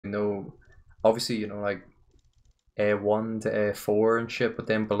know, obviously, you know, like A1 to A4 and shit, but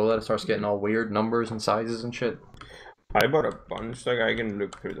then below that it starts getting all weird numbers and sizes and shit. I bought a bunch, like I can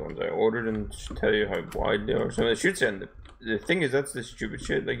look through the ones I ordered and tell you how wide they are. So it should say the thing is, that's the stupid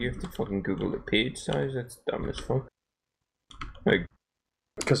shit, like you have to fucking Google the page size, that's dumb as fuck. Like,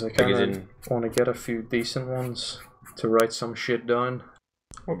 because I kind of want to get a few decent ones to write some shit down.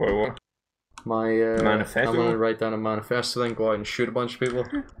 What about what? My manifesto? I'm gonna write down a manifesto, then go out and shoot a bunch of people.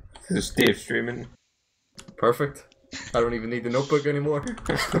 This is Dave streaming. Perfect. I don't even need the notebook anymore.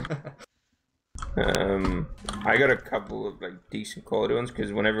 I got a couple of like decent quality ones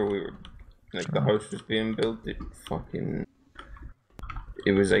because whenever we were like the house was being built, it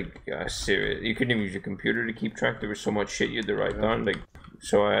was like serious. You couldn't even use your computer to keep track. There was so much shit you had to write down. Like,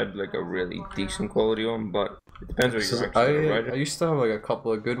 so I had like a really decent quality one, but it depends what you're actually writing. I used to have like a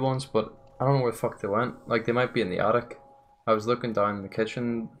couple of good ones, but I don't know where the fuck they went. Like they might be in the attic. I was looking down in the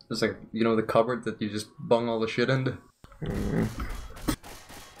kitchen. There's like, you know, the cupboard that you just bung all the shit into.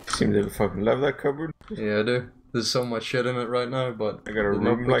 Seem to fucking love that cupboard. Yeah, I do. There's so much shit in it right now, but I got a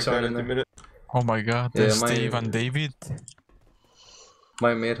room like that in a minute. Oh my god, there's Steve and David.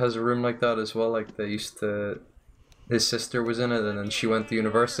 My mate has a room like that as well. Like they used to, his sister was in it, and then she went to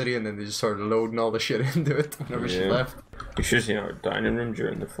university, and then they just started loading all the shit into it whenever she left. You should see our dining room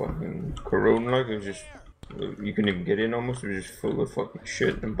during the fucking corona. Like it was just, you couldn't even get in almost. It was just full of fucking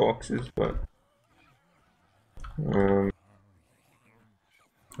shit and boxes, but.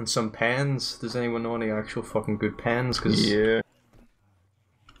 And some pens. Does anyone know any actual fucking good pens? Cause yeah.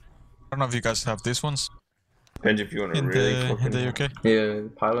 I don't know if you guys have these ones. Depends if you want to in the UK. Yeah,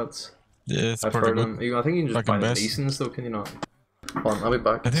 pilots. Yeah, it's I've pretty heard good. them. I think you can just buy them decent though, can you not? Hold on, I'll be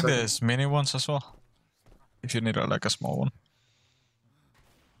back. I think there's mini ones as well. If you need like a small one.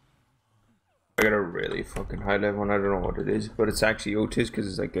 I got a really fucking high level one. I don't know what it is, but it's actually Otis because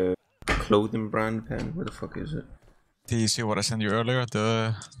it's like a clothing brand pen. Where the fuck is it? Did you see what I sent you earlier?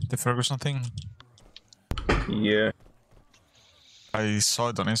 The Ferguson thing? Yeah. I saw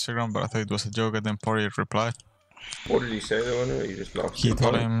it on Instagram, but I thought it was a joke, and then Poirier replied. What did he say though? He just lost. He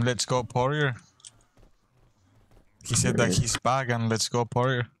told him, "Let's go, Poirier." He said that he's back and let's go,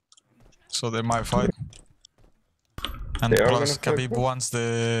 Poirier. So they might fight. And plus, Khabib wants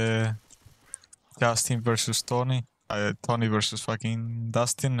the Dustin versus Tony. Tony versus fucking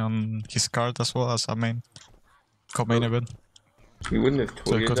Dustin on his card as well as a main co-main event. He wouldn't have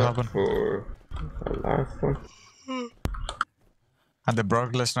tweeted so that happen. For a laugh. And the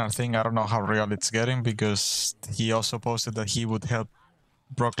Brock Lesnar thing, I don't know how real it's getting because he also posted that he would help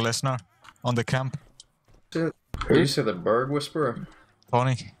Brock Lesnar on the camp. Who? You say the Berg Whisperer?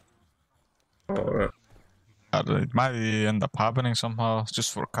 Tony. Alright. It might end up happening somehow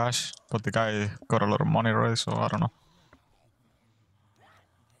just for cash, but the guy got a lot of money already, so I don't know.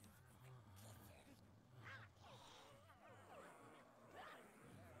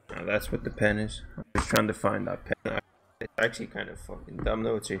 Oh, that's what the pen is. I'm just trying to find that pen. It's actually kind of fucking dumb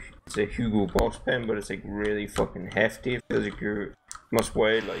though. It's a Hugo Boss pen, but it's like really fucking hefty. It feels like you must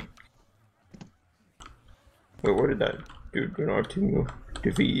weigh like. Wait, where did that dude Bernard go?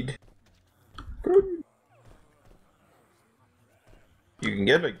 David. You can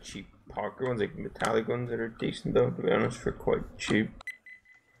get like cheap Parker ones, like metallic ones that are decent though, to be honest, for quite cheap.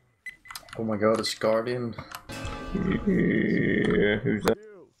 Oh my god, it's Guardian. Yeah, who's that?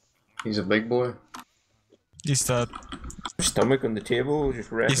 He's a big boy. Is that stomach on the table?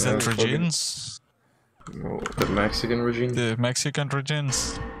 Just resting. Is that Regines? No. The Mexican regime? The Mexican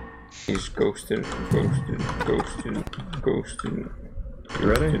Regines. He's ghosting. You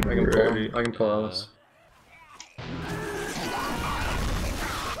ready? I can pull Alice.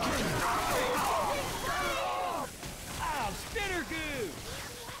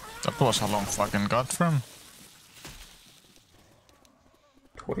 That was a long fucking gut from him.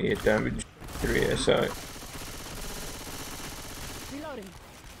 28 damage, 3 SI. Reloading.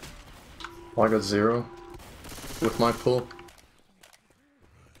 I got 0 with my pull.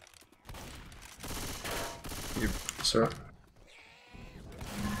 Sir.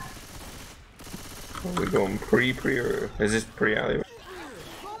 Are we going pre or is this pre-alleyway?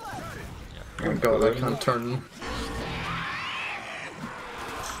 Oh god, I can't turn.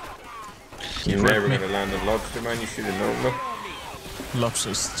 You're never gonna land a lobster, man. You should have known that.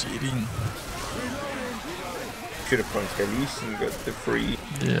 Lobster's cheating. Should have punched Elise and got the free.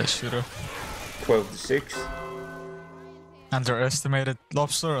 Yeah, should have. 12 to 6. Underestimated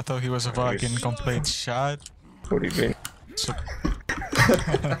Lobster. I thought he was a fucking complete shot. What do you mean? So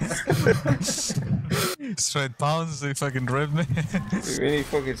straight pounds, they fucking ripped me. He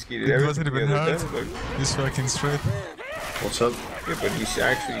fucking skied it wasn't even hard. He's fucking straight. What's up? Yeah, but he's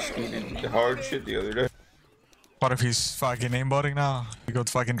actually skeeted the hard shit the other day. What if he's fucking aimbotting now? He got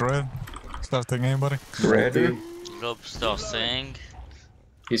fucking red. Starting aimbotting. Redder? Lobster saying.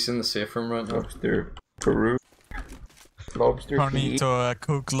 He's in the safe room right now. Lobster Peru. Lobster Turn Pete. into a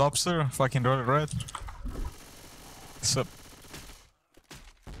cooked lobster. Fucking red. What's up?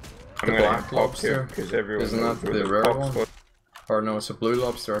 I'm The gonna black pop lobster? because everyone Isn't knows that where the the rare pops one? was. Or no, it's a blue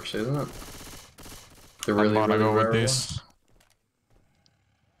lobster actually, isn't it? The I'm really, gonna really go rare with this.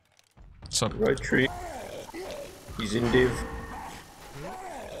 What's up? Right tree. He's in div.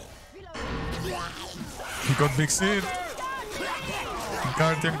 He got big seed.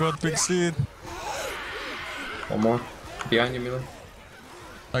 Guardian got big seed. One more. Behind you, Mila.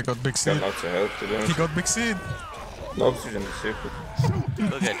 I got big Got seed. lots of help to be He honest. got big seed. Lobster's in the circle.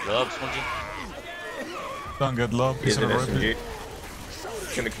 Go get lobs, won't you? Don't get lob. He's He's an a SMG. red.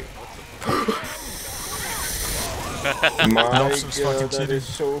 Gonna kill. My Lobster's god, fucking that cheating. is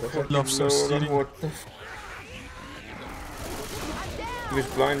so fucking Lobster's low. cheating. What the He was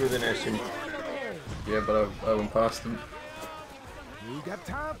blind with an SMG. Yeah, but I went past him. You got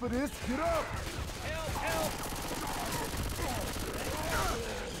time for this? Get up!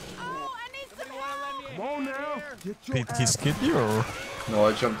 Come on now! Get your Did he skid you or? No,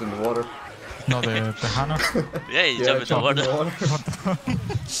 I jumped in the water. No, the Hana. Yeah, you Yeah, I jump in the water. What the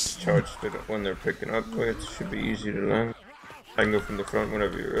fuck? Charged it when they're picking up. It should be easy to land. I can go from the front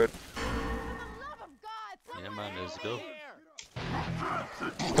whenever you're ready. Yeah, man, let's go.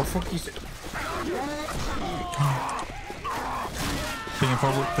 What the fuck is it? Taking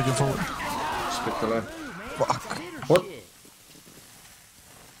forward, taking forward. Spit the line. Fuck. What?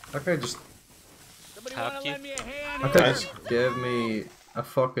 That guy just... Tapped you. That guy just gave me a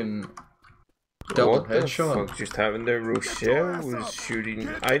fucking... double What the headshot. fuck just happened there? Rochelle was shooting.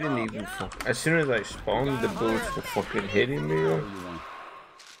 I didn't even fuck. As soon as I spawned, the bullets were fucking hitting me.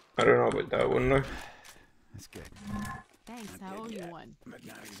 I don't know about that one though. That's good. Thanks, I owe you one. But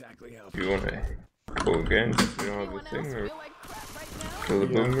not exactly how. Do you wanna go again? You don't have a thing or kill the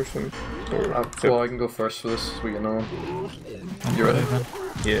boom or something? Or, Well, I can go first for this so we get on. You ready then?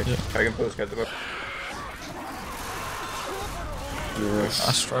 yeah, I can post get the book. Yes.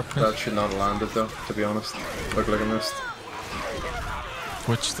 I strap That should not have landed though, to be honest. Look like I missed.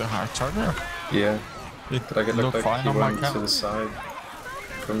 Which the hard charger? Yeah. It Did I get looked looked like fine he on my went to cam. the side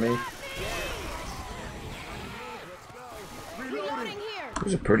from me? Reloading here! It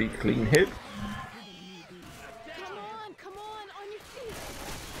was a pretty clean hit. Come on your feet!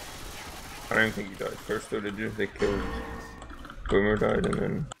 I don't think he died first though, did you? They killed Boomer died and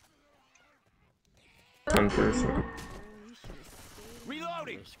then Hunter or something.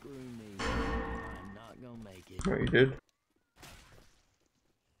 Reloading! Oh, you did?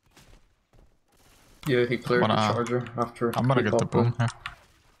 Yeah, he cleared the Wanna- charger after. I'm gonna he get the popped in. boom here.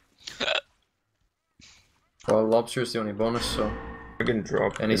 Well, lobster's the only bonus, so. I can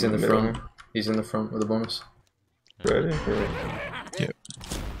drop. And he's in the middle. front. He's in the front with a bonus. Ready? Yeah. Yeah.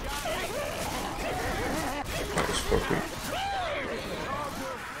 That was fucking.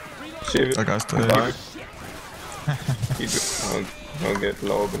 Save it. That guy's Bye. dead. Keep it. I'll get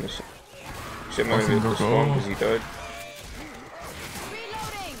lob in a sec. Shit, man, Fucking get the go. spawn because he died.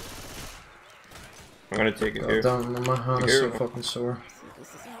 Reloading! I'm gonna take it Oh, here. damn, my hand is Here. so fucking sore.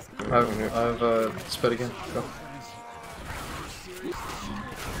 I've spit again. Go.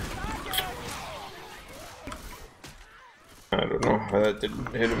 I don't know how that didn't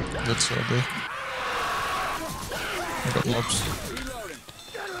hit him. That's so big. I got lobs.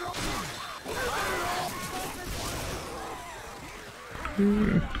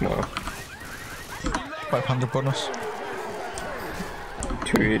 Wow. 500 bonus.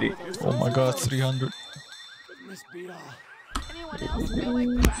 280. Oh my god, 300. Anyone else feel like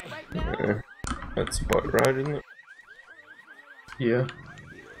this right now? Yeah. That's about right, isn't it? Yeah.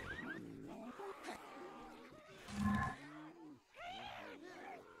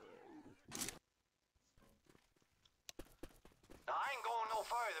 I ain't going no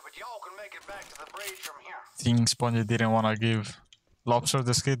further, but y'all can make it back to the bridge from here. Think Spongy didn't wanna give Lobster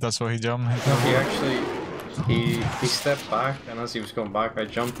the skid, that's why he jumped. He actually, he stepped back, and as he was going back, I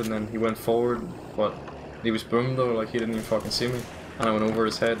jumped, and then he went forward, but he was boomed though, like he didn't even fucking see me. And I went over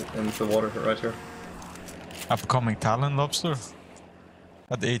his head into the water right here. Upcoming talent Lobster.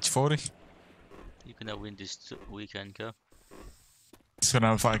 At the age 40. You're gonna win this weekend, go. He's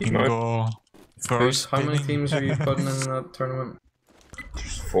gonna fucking might. go first. How many winning. teams are you putting in that tournament?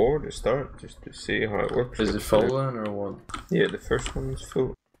 Just 4 to start, just to see how it works. Is it full then, or what? Yeah, the first one is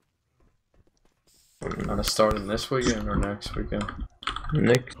full. And it's starting this weekend or next weekend?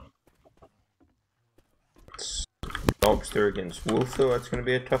 Next. Lobster against Wolf, though. That's going to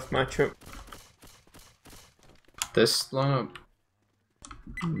be a tough matchup. This lineup.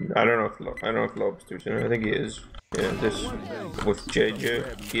 I don't know if Lobster's in it. I think he is. Yeah, this with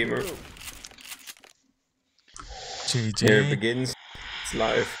JJ Gamer. JJ. Here it begins. It's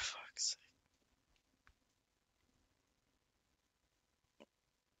live. Fuck's sake.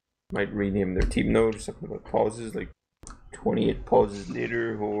 Might rename their team though, or something about pauses, like 28 pauses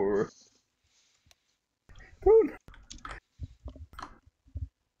later, or.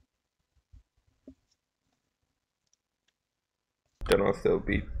 Don't know if they'll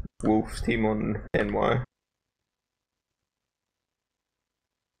beat Wolf's team on NY.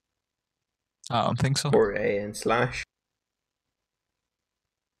 I don't think so. Or AN Slash.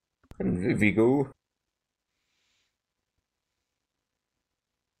 And Vigo.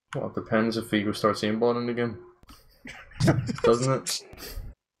 Well, it depends if Vigo starts aimbotting again. Doesn't it?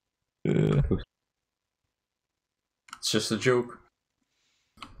 Yeah. It's just a joke.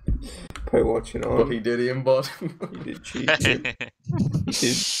 By watching on. But he did aimbot. He did cheat. He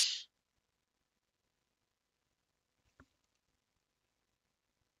did.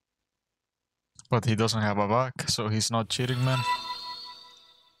 But he doesn't have a back, so he's not cheating, man.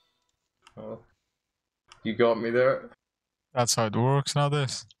 Oh. You got me there. That's how it works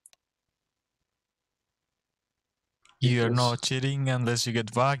nowadays. You're Equals. not cheating unless you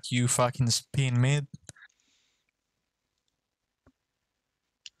get back, you fucking spin mid.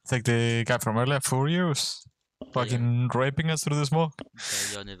 It's like the guy from earlier, 4 years. Fucking raping us through the smoke.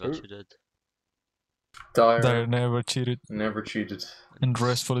 I never cheated. Dire. They never cheated. Never cheated. And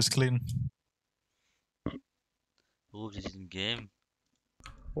restful is clean. Wolves is in game.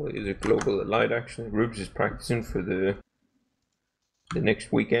 Well, he's a global elite actually. Rubes is practicing for the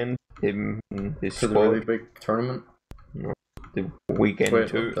next weekend. Him and his For the squad. really big tournament. No, the weekend Wait,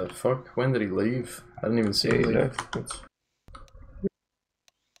 too. what the fuck? When did he leave? I didn't even see Yeah, him he leave. left.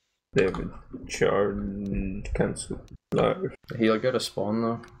 They have a charge cancel. Live. He'll get a spawn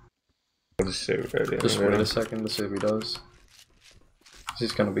though. I'll just say it earlier. Just wait a second to see if he does.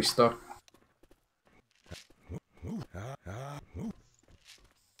 He's gonna be stuck.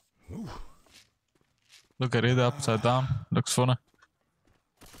 Look at it upside down. Looks funny.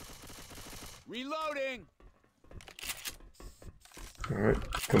 Reloading. Alright,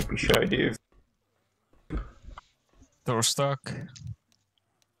 don't be shy, Dave. They're stuck.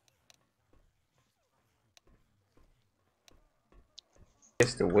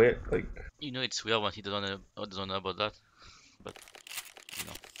 Has to wait, like. You know it's weird when he doesn't know about that. But you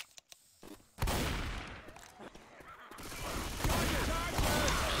know.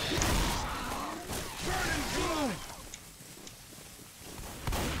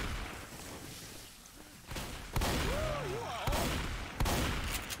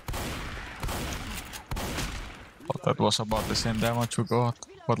 But that was about the same damage we got.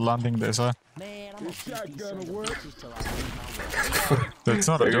 But landing this, This shotgun will work. That's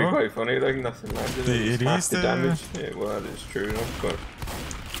not a It's joke. quite funny, like nothing landed. It Half is the the- damage. Yeah, well, that is true enough, but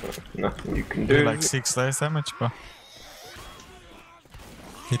nothing you can Did do. like 6 less damage, but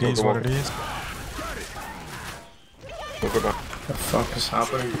it Well, is go what on. it is. Look at that. What the fuck is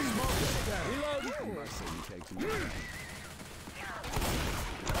happening?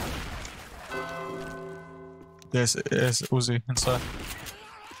 There's Uzi inside.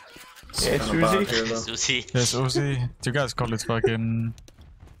 Yeah, Kinda bad Susie. here, though. Susie. There's Uzi. You guys call it fucking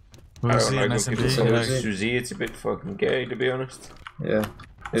I don't Uzi know, and I SMG. consider like- Like, Susie, it's a bit fucking gay, to be honest. Yeah.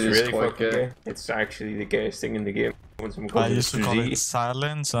 It's It is really quite fucking gay. gay. It's actually the gayest thing in the game when someone I calls it used to call Susie. it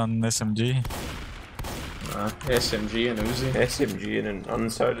silence on SMG. SMG and Uzi. SMG and an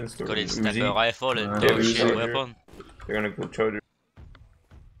unsilenced or Got an his sniper Uzi. rifle and Yeah, dog Uzi. shit weapon. They're gonna go charge it.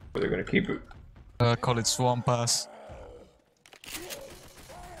 But they're gonna keep it. I call it Swamp Pass.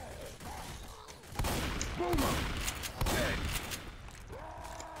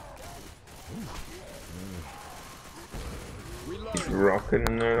 He's rocking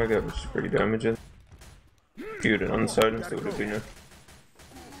in there, like that was pretty damaging. If you had an unsilenced, it would have been a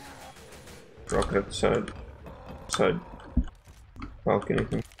rocket at the side balcony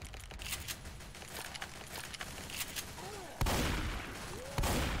thing.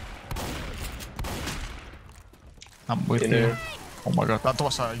 I'm with In you. there. Oh my god, that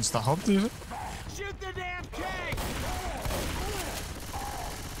was an insta hop, dude. Shoot the damn tank.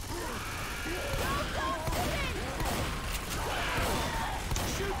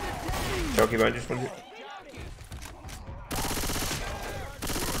 Jockey man just wanted.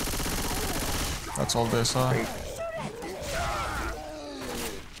 That's all they saw.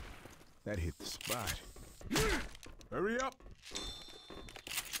 That hit the spot. Hurry up.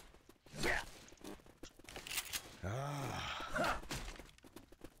 Ah.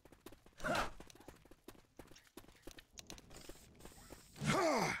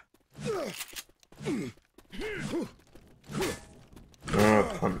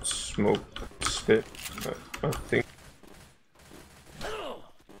 smoke spit. I think.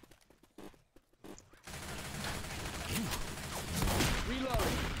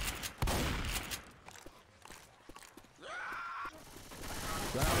 Reloading.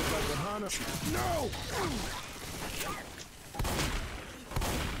 Sounds like a hunter. No!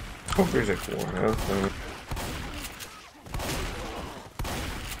 Oh, there's like 4 health.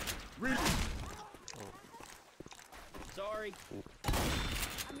 Sorry.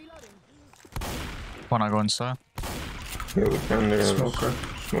 Wanna go inside? Yeah, we can there. Smoker.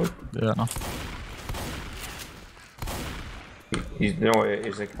 Smoke. Yeah, no. He's no,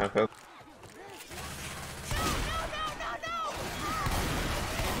 he's like half health.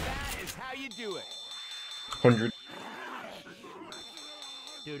 That is how you do it. 100.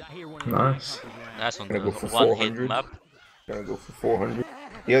 Dude, I hear one of Nice. Nice one. Gonna go The for one hit 400. map. Gonna go for 400.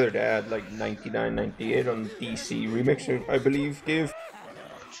 The other day I had like 99, 98 on DC remixer, I believe, Dave.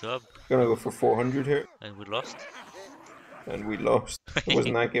 Good job. Gonna go for 400 here. And we lost. And we lost. It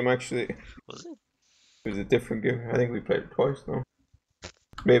wasn't that game actually. It Was it? was a different game. I think we played it twice now.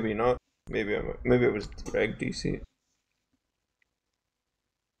 Maybe not. Maybe it was Reg DC.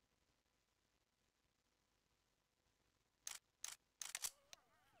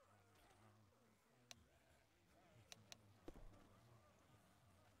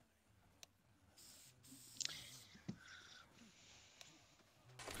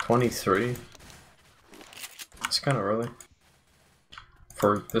 $23. It's kind of early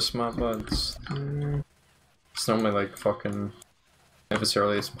for this map, but it's normally like fucking, if it's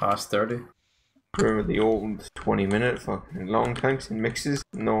early, it's past 30. Remember the old 20-minute fucking long tanks and mixes?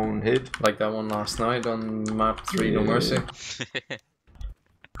 No one hid. Like that one last night on map 3, No Mercy,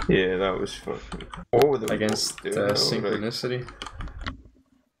 Yeah, that was fucking. What were the against doing, though? Like, Synchronicity.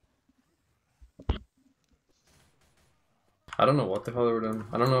 I don't know what the hell they were doing.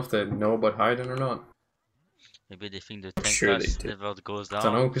 I don't know if they know about hiding or not. Maybe they think the I'm tank sure class they did. never goes I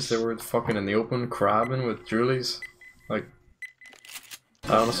don't know, down. because they were fucking in the open crabbing with Julies. Like,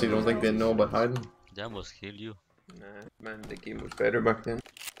 I honestly don't think they know about hiding. They almost kill you. Nah, man, the game was better back then.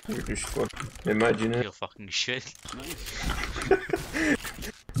 You were just fucking. Imagine it. You're fucking shit.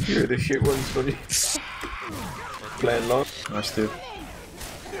 You're the shit ones, buddy. Playing long. Nice dude.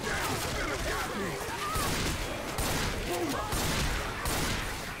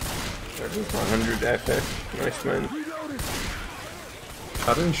 There goes 100 FF. Nice, man.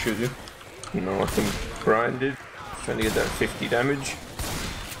 I didn't shoot you. No, I think Brian did. Trying to get that 50 damage.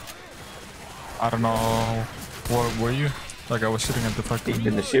 I don't know. Where were you? Like I was sitting at the Deep in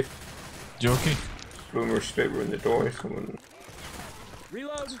fucking the shift. jokey. Boomer straight were in the door. Someone.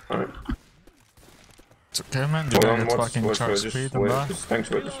 Reload. Alright. It's okay, man. You're Hold gonna on, get what's fucking charge just speed and wait, that. just thanks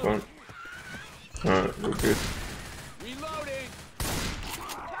for the spawn. Alright, we're good. Reloading.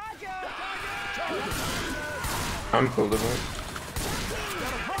 I'm cool about it.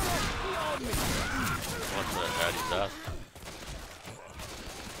 What the hell is that?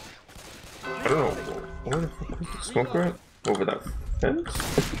 I don't know. Where the fuck was the smoker at? Over that fence?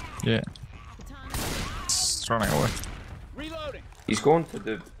 Yeah. It's running away. Reloading. He's going to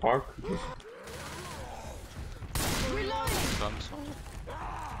the park. Comes.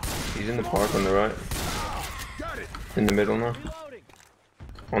 He's in the park on the right. Got it. In the middle now. Reloading.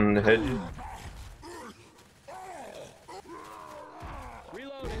 On the hedge.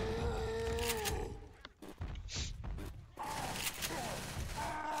 Reloading.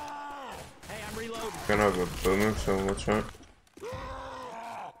 Hey, I'm reloading. Gonna have a boomer, so what's right?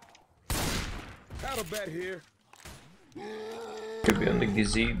 Battle bet here. Could be on the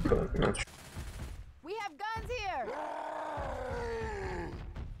gazebo, but not sure. We have guns here.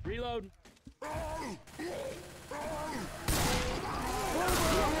 Reload.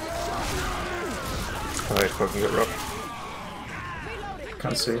 I fucking got rocked.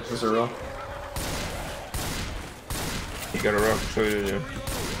 Can't see. There's a rock. He got a rock, so did you.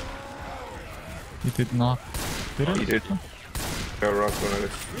 He did not. Did He he? did. Got a rock when I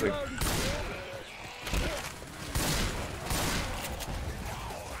was like.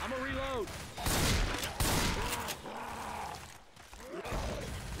 I'm a reload.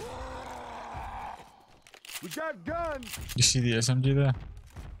 We got guns. You see the SMG there?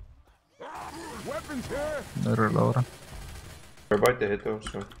 Weapons here. The reloader. We're about to hit though,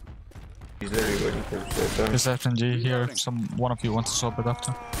 so. He's literally waiting for the shit down. There's SMG here if one of you wants to swap it up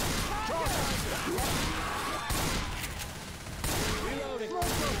to.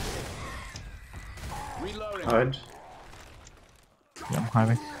 Reloading. Hide. Yeah, I'm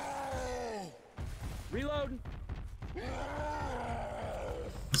hiding. Reloading.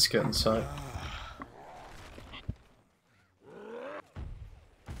 Let's get inside.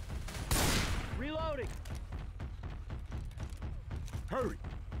 Hurry.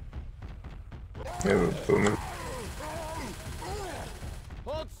 Yeah, we're booming.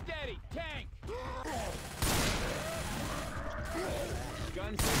 Hold steady. Tank.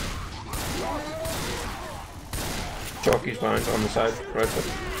 Guns. Jockey's behind on the side, right there.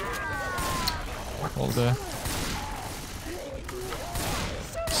 All there.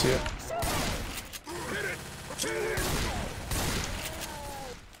 See ya.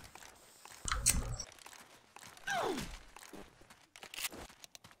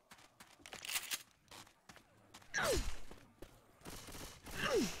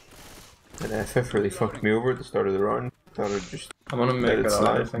 That FF really fucked me over at the start of the round. Thought I'd just I'm gonna make it out,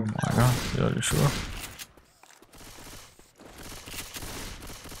 I slide. think. Oh my god, yeah, you sure?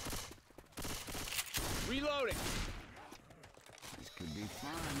 Reloading. This could be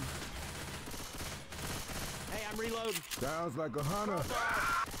fun. Hey, I'm reloading. Sounds like a hunter.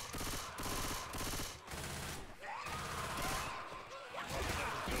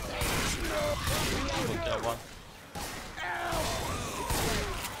 Put that one.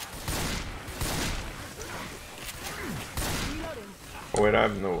 Oh wait, I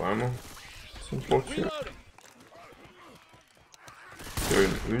have no ammo. It's unfortunate. Reloading. Is there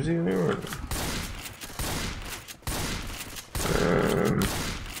an Uzi in there or?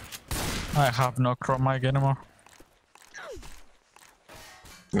 I have no chrome mic anymore.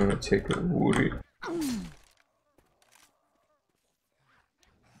 I'm gonna take a Woody.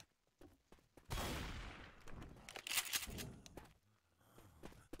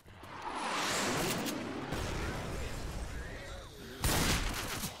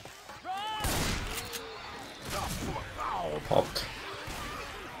 Popped.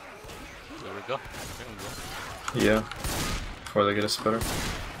 There we go. There we go. Yeah. Before they get a spitter.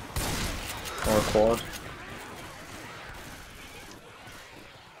 Or a quad.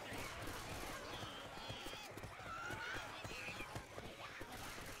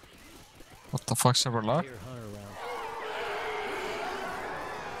 What the fuck's ever left?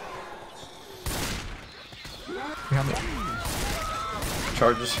 Behind it.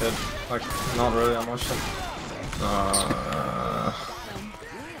 Charges hit. Like, not really that much.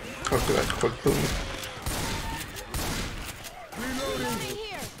 Fuck that quick kill me. Enemy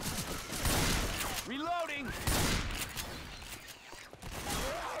here. Reloading.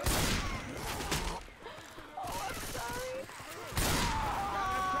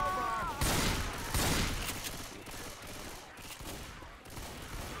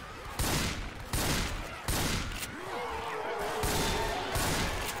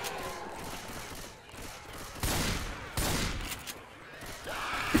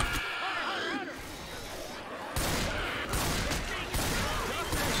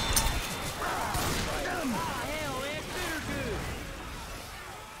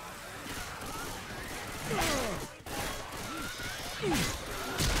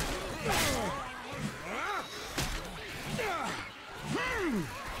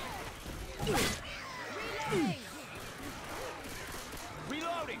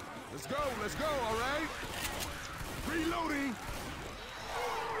 Reloading. Let's go, all right? Reloading.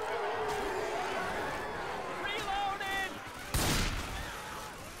 Reloading.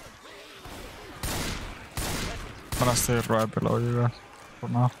 I'm gonna stay right below you guys for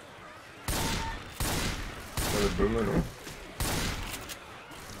now. Another boomer, no?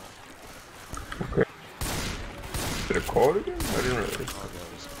 Okay. Did it call again? I didn't realize. Oh, there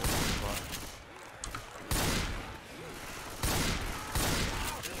was one.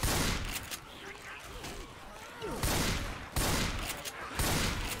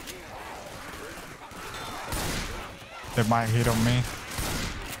 They might hit on me.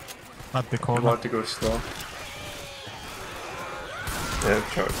 At the I'm corner. about to go slow. Yeah,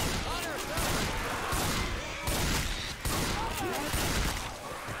 charge.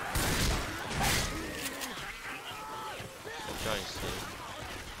 The guy is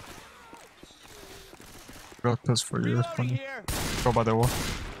Got this for you, it's Reloading funny. here. Go by the wall.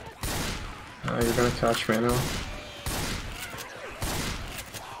 You're gonna catch me now.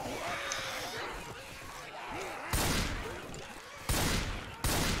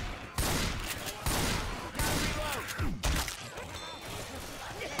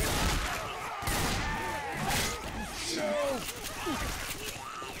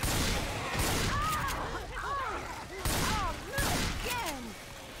 Again.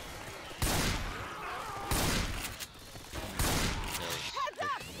 Heads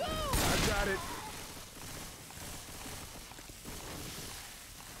up. Boom. I got it.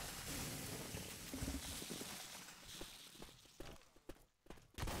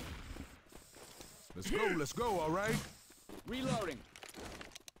 Let's go, all right? Reloading.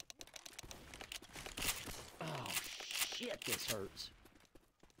 Oh, shit, this hurts.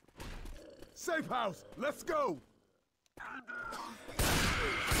 Safe house. Let's go.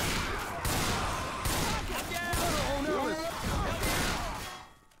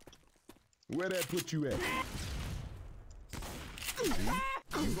 Where that put you at? You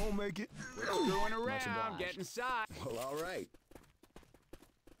gonna make it? We're screwing around, get inside. Well, all right.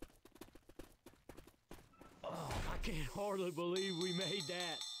 Oh, I can't hardly believe we made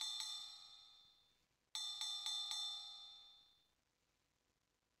that.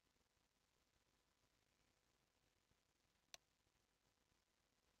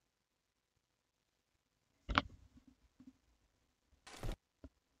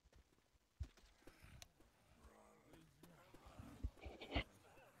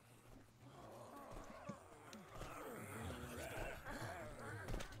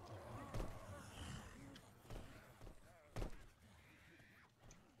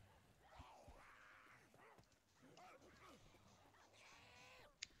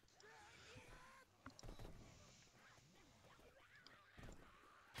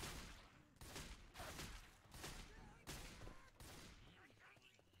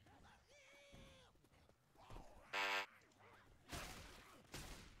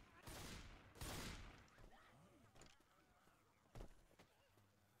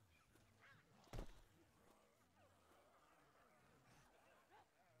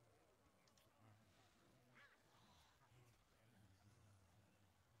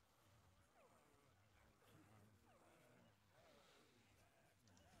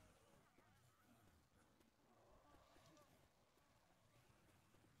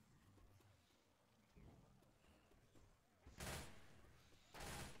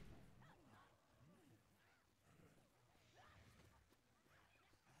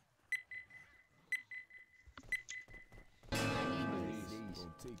 Gonna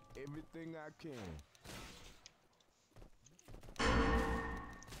take everything I can.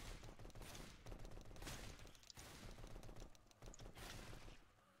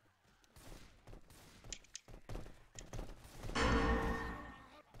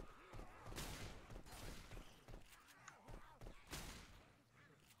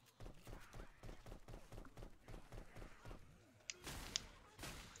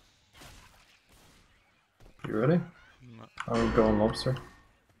 You ready? No. I'm going lobster.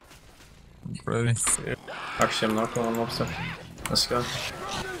 Ready? Actually, I'm not going lobster. Let's go.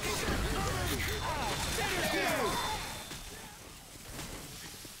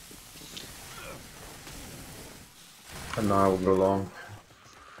 And now I will go long.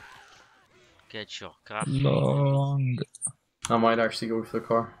 Get your crap. Long. I might actually go for the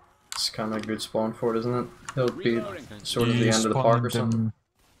car. It's kind of a good spawn for it, isn't it? It'll be sort of the end of the park or something.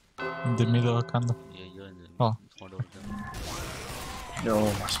 In the middle, kind of. Yeah, you're in the Oh. front of them. No,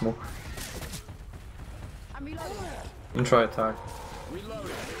 more smoke. I'm reloading. And try attack. Yeah,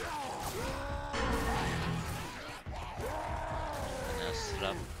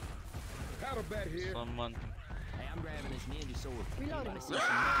 slap Paddle back here. someone. Hey, I'm grabbing this ninja sword. Reloading. Anybody see some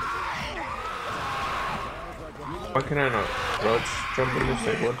Why can I not dodge jump in this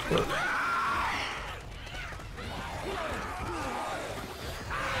thing? What's that?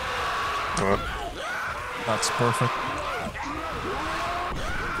 Oh, That's perfect.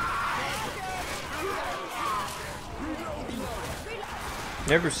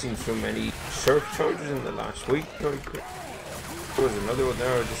 never seen so many surf charges in the last week. Like, there was another one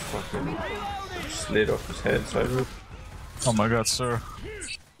there. I just fucking slid off his head sideways. Oh my god, sir.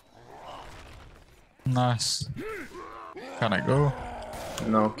 Nice. Can I go?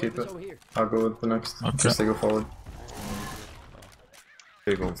 No, keep it. I'll go with the next. Okay. Just they go forward.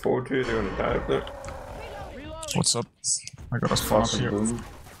 They're going forward to. They're gonna die up there. What's up? I got a spawn up Fucking here. boom.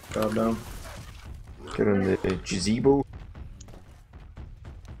 Grab down. Get on the gazebo.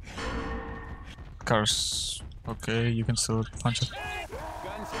 Cars. Okay, you can still punch it.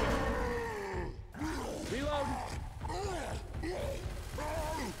 guns here. Reloading.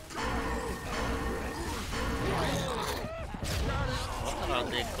 Where are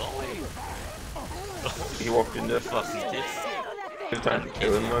they going? He walked in there. Fucking did. Good time to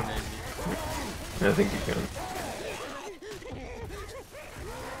kill him, man. I think you can.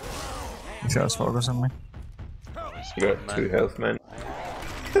 These guys focus on me. You got 2 health, man.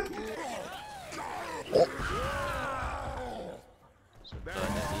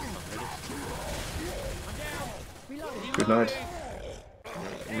 Good night.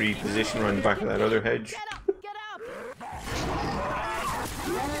 Reposition around the back of that other hedge. Get up! Get up!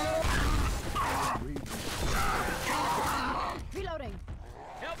 Reloading.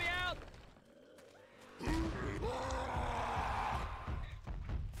 Help me out.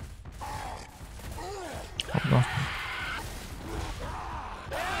 Hold on.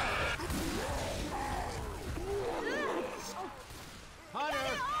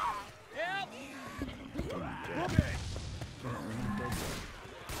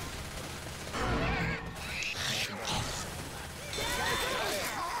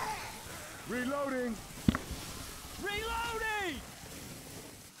 Reloading. Reloading.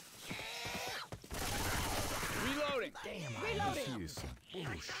 Reloading. Damn, Reloading. this is some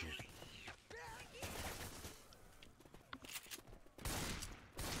bullshit.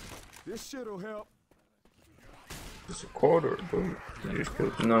 This shit'll help. It's a quarter, boom. You just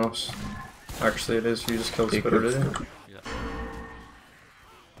killed him. No. Actually, it is. You just killed Spitter, didn't you? Yeah.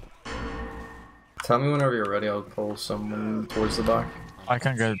 Tell me whenever you're ready, I'll pull someone towards the back. I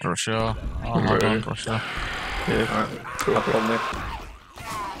can get Russia. I'm not going Russia. Yeah. Alright, I'll pull Nick.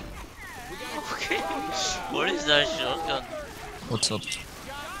 Okay. What is that shotgun? What's up?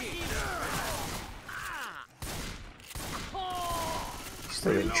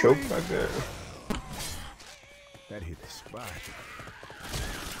 Still in choke back there. That hit the spot.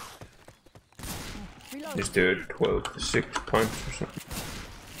 Just do it 12 to 6 points or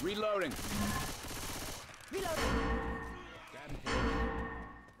something. Reloading. Reloading.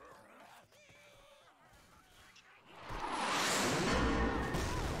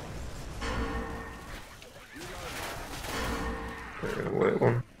 They're gonna wait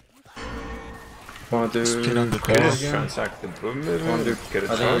one. Wanna do Spin on the quad table. Just again? transact the boom maybe? Wanna do- Get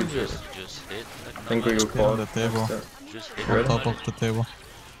a I think- charge or? Just hit. I think we go Spin on quad. the table. Just hit. Ready? On top of the table.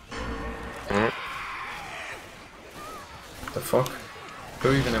 Alright. The fuck?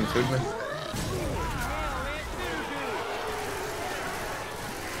 Who even M2'd me?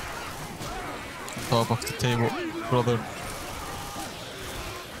 Top of the table, brother.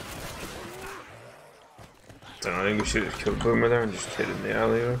 I think we should have killed Boomer there and just hit in the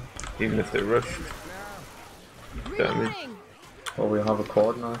alley, or even if they rushed. Damn it. Reloading. Well, we have a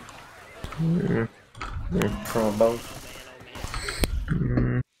quad now. From above.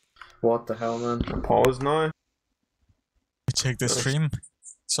 What the hell, man? Pause now. Check the stream.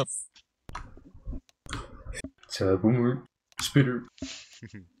 What's up? It's a boomer. Spitter.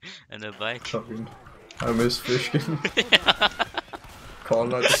 And a bike. Fucking. I miss Fishkin.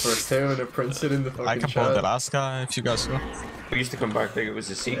 Calling out the first tail and it prints it in the fucking I can pull chat. the last guy if you guys go. We used to come back like it was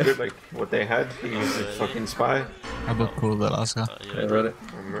a secret, like what they had. He was a fucking spy. I will pull the last guy. Yeah, ready?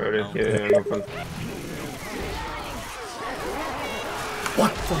 I'm ready. Yeah, no fun.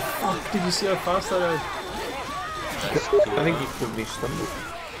 What the fuck? Did you see how fast that is? I think he killed me stumbled.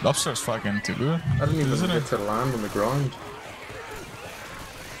 Lobster's fucking too good. I didn't even Isn't get it? to land on the ground.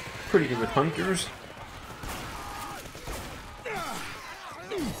 Pretty good with hunters.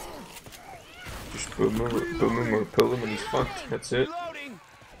 Just boom him or pull him and he's fucked. That's it. Reloading.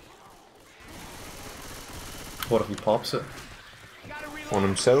 What if he pops it? On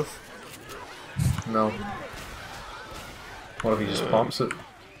himself. No. What if he just pops it?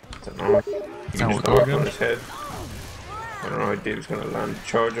 Don't know. He Can can we just go go again? on his head. I don't know how Dave's gonna land the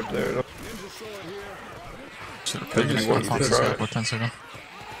charge up there. Look. Should have Could taken just it want for to 10 try. seconds. For 10 seconds.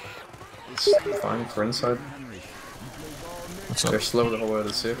 It's fine for inside. What's They're up? slow the whole way to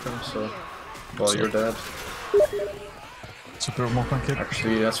the safe room, so. Well, you're dead. Super movement kit.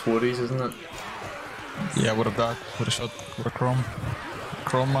 Actually, that's Woody's, isn't it? Yeah, with a bat, with a shot, with a chrome.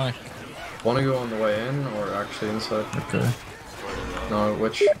 Chrome mic. Wanna go on the way in or actually inside? Okay. No,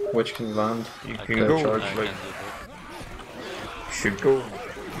 which can you land? You I can can go. charge. I Like can do both. you should go.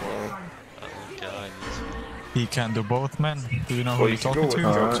 Well, Okay, I need. He can do both, man. Do you know who well you're you should talking go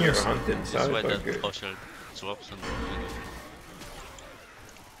with to? your Yes. hunt This inside. way Like, that partial drops and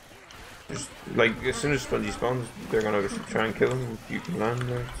just, like as soon as Spongy spawns, they're gonna try and kill him. You can land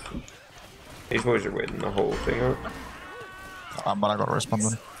there. So. These boys are waiting the whole thing out. But I got to respond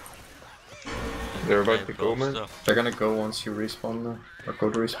then. They're about to go, man. They're gonna go once you respawn now. Or go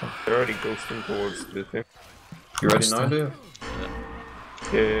to respawn. They're already ghosting towards the thing. You ready now, dude?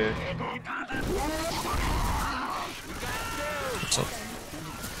 Yeah. What's up?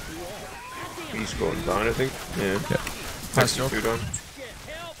 He's going down, I think. Yeah. Yeah. Nice job. shoot on.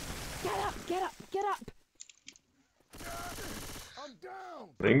 Get up, get up, get up. I'm down.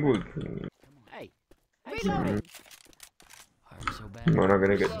 I think we can. Hey, Reloading. hurt so bad. We're not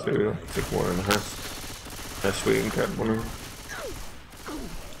gonna get two. I think 1.5. Unless we can get one of them.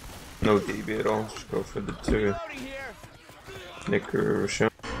 No DB at all. Just go for the two. Reloading here. Nick or Rashawn.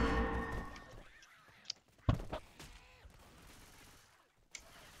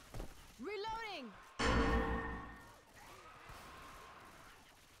 Reloading.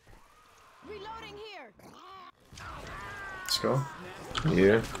 Reloading here. Let's go.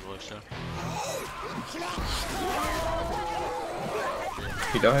 Yeah.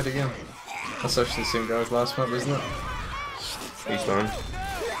 He died again. That's actually the same guy as last map, isn't it? He's down.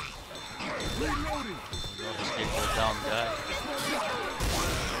 Down guy.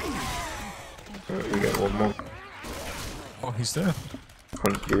 Alright, we got one more. Oh, he's there.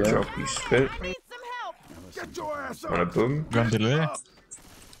 hunt the jockey spit. Need some help. Get your ass On a up. boom. Gun delay.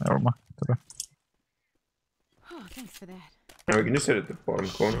 Never mind. Oh, thanks for that. Now we can just hit at the bottom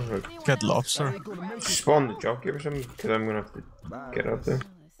corner. Like, Get lobster. spawn the jockey or something, because I'm gonna have to get up there.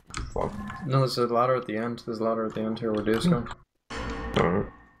 Fuck. No, there's a ladder at the end. There's a ladder at the end here where Dave's going. Alright.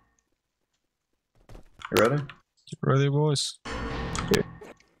 You ready? Ready, boys? Yeah.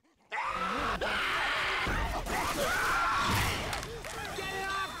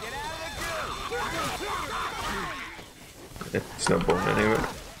 It's not born anyway.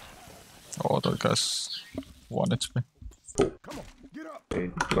 Oh, that guy's 1 HP. Come on, get up. He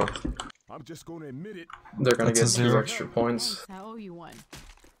lost. I'm just gonna admit it. They're gonna That's a get 2 0. extra points. Thanks, I owe you one.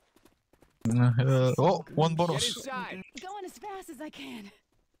 Oh, 1 Get bonus. inside. Going as fast as I can.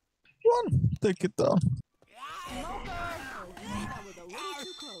 1. Take it down. Smoker. That was a little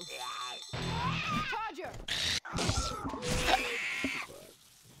too close. Charger.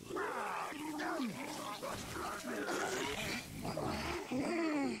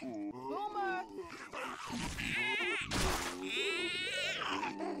 Boomer.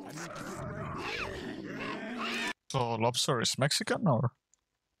 So, lobster is Mexican or?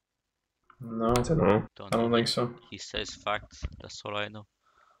 No, I don't know. I don't think so. He says facts, that's all I know.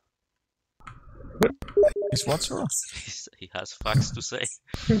 Is what, sir? He has facts to say.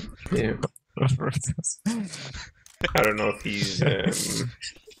 Yeah. I don't know if he's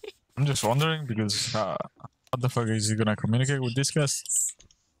I'm just wondering because what the fuck is he gonna communicate with these guys?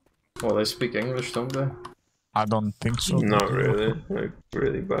 Well, they speak English, don't they? I don't think so. not really. Like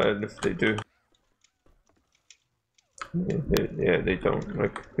really bad if they do. Yeah, they don't.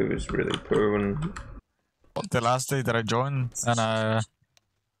 Like it was really poor when The last day that I joined, and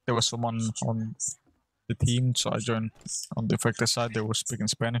there was someone on the team, so I joined on the affected side. They were speaking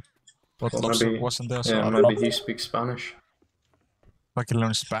Spanish, but Well, lobster maybe- wasn't there, so Yeah, I don't maybe know. he speaks Spanish. If I can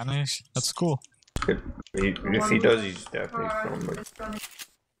learn Spanish, that's cool. if he does, he's definitely from like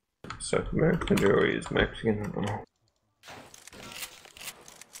South America. Joey is Mexican. I don't know.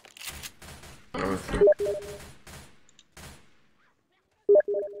 I don't think.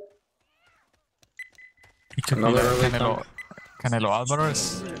 It could Another be early like Canelo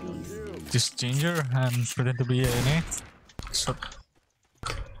Alvarez, just ginger and pretend to be an A. So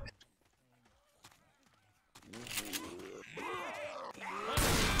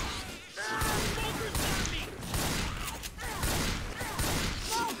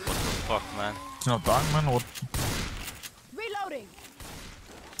Fuck, man. it's not dark, man. What Reloading.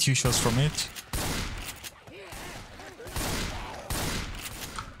 2 shots from each?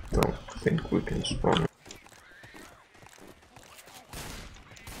 Don't think we can spawn.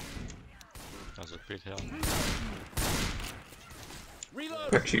 That's a great help.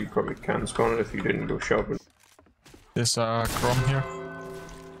 Reload. Actually, you probably can spawn it if you didn't go shopping. There's a Chrome here.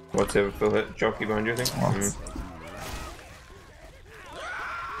 What's ever Phil hit? Jockey behind you, I think? Oh.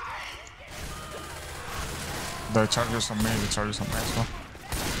 The chargers on me, the chargers on me as well.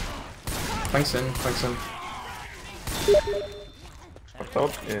 Thanks in, thanks in. Up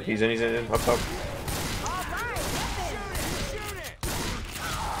top? Yeah, he's in, up top.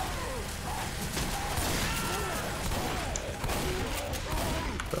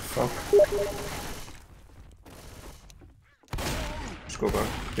 The fuck? Just go back.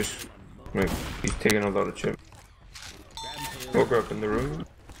 Just, like, he's taking a lot of chip. Walker up in the room.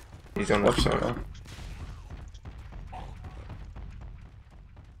 He's on the Watch side. that.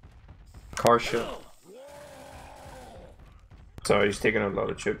 Car shit. Sorry, he's taking a lot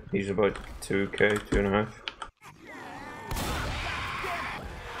of chip. He's about 2k, 2.5.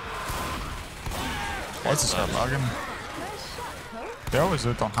 What's this guy lagging? They always do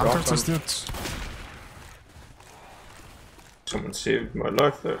it on hunters, these dudes. Someone saved my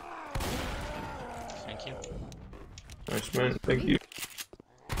life there. Thank you. Nice man, thank you.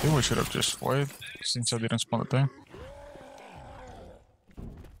 I think we should have just waited since I didn't spawn the thing.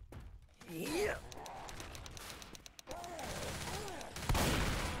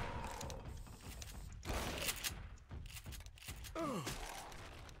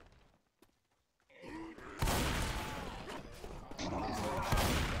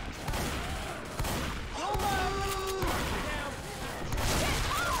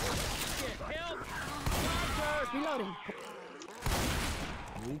 Reloading.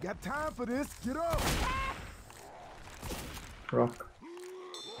 We ain't got time for this. Get up. Rock.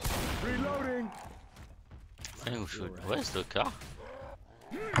 Reloading. I think we should. Where's the car?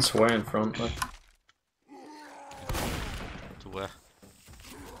 It's way in front, like. To where?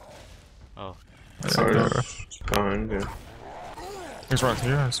 Oh, Sorry, behind you. He's right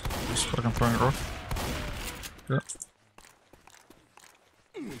here, he's fucking throwing a rock. Yeah.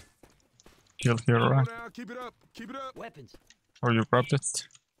 Kill here, right? Now, keep it up. Keep it up. Weapons. Or you grabbed it?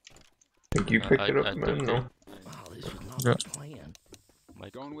 I think you picked it up, I man. took No. it. Wow, this was not Yeah. the plan.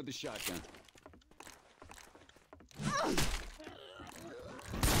 Going with the shotgun.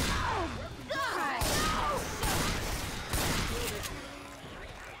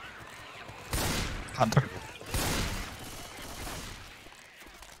 Hunter.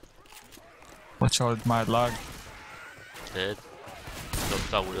 Watch out, it might lag. Dead.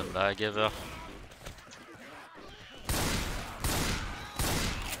 Luktar wouldn't lag ever.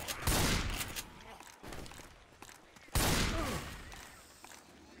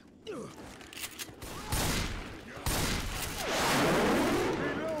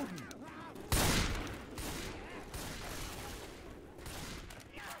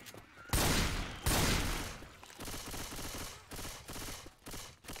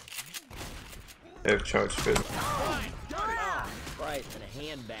 I have charge spit. Oh, Christ, and a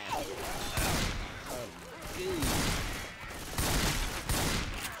handbag. Oh, dude.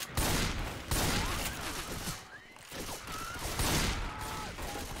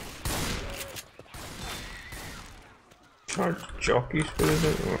 Charge jockey spit, is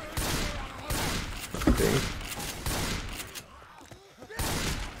it? Or... thing.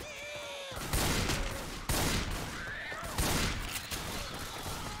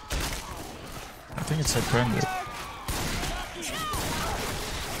 I think it's a friendly.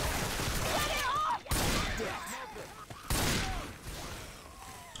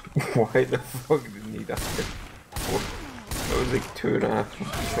 Why the fuck didn't he die? That was like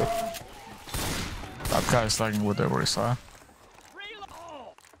 2.5. That guy's lagging whatever he saw.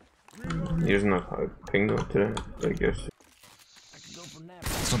 He's not high ping though today, I guess.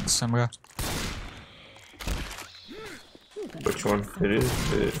 It's not the same guy. Which one? It is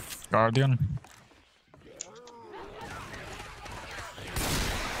the Guardian.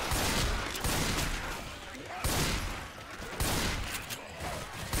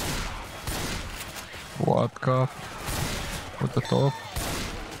 Vodka. With the top.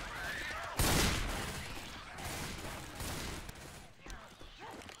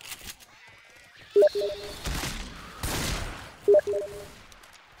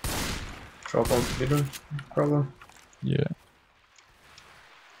 Drop out the middle, probably. Yeah.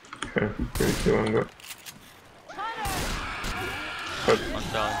 okay, 3, 2, 1, go. One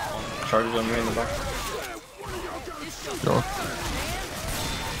down, one. Charges on me in the back. Yo.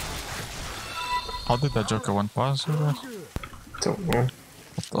 How did that Joker one pass or what? Don't know.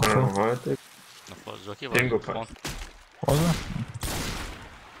 What the I don't fuck? know how it did. No, for Jockey Didn't go was past. one. Was it?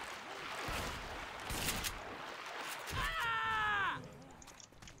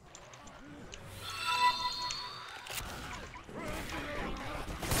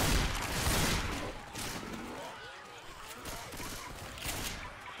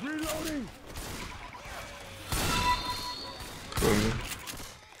 Reloading. Boom.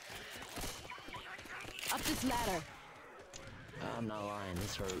 Up this ladder. I'm not lying,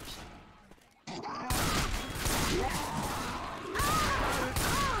 this hurts.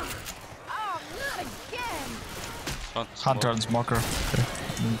 Oh, not again! Front, Hunter and Smoker. Okay.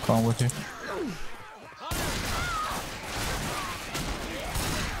 I'm going with you.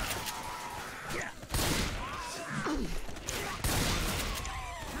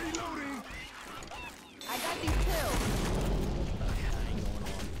 I got these pills.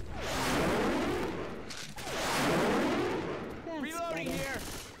 That's Reloading better. here.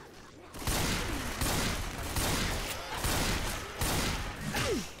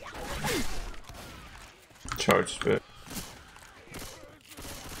 Charge spit.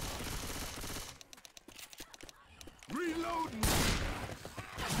 Reloading.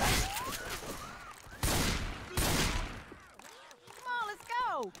 Come on, let's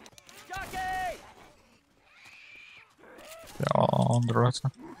go! Jockey. Yeah, on the right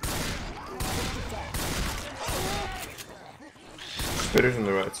side. Spitter's on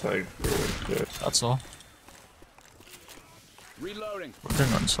the right side for the... That's all. Reloading. We're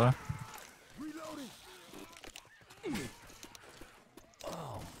going on inside. Reloading.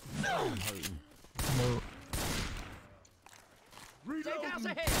 No.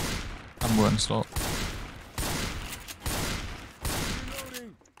 Reloading. I'm going slow.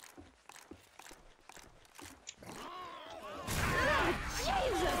 Reloading.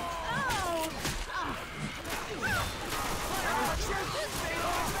 Jesus! Oh!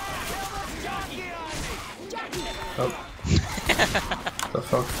 Oh. The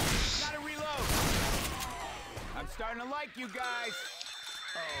fuck? Gotta reload. I'm starting to like you guys.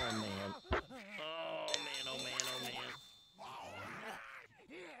 Oh, man. Oh, man, oh, man, oh, man.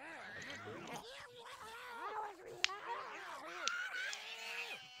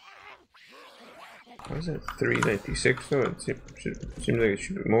 Why is it 396 though? It seems like it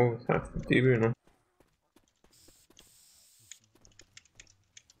should be more with half the TV, you know?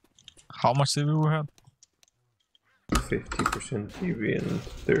 How much did we have? 50% TV and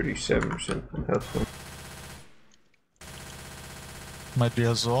 37% health. Might be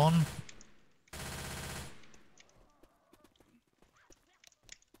a zone.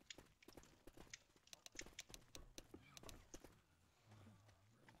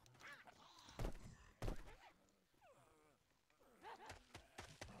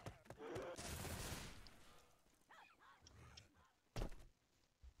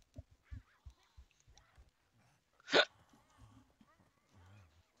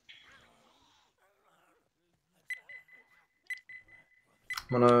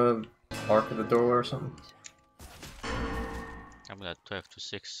 I'm gonna park at the door or something. I'm gonna 12 to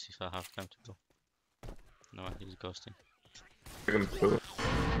 6 if I have time to go. No, he's ghosting.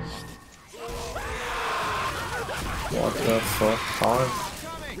 What the fuck? How?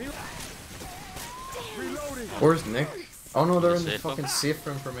 Where's Nick? Oh no, they're in the fucking safe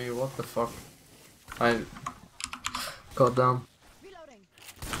room for me. What the fuck? Goddamn.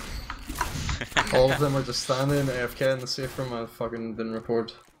 All of them are just standing AFK in the safe room. I fucking didn't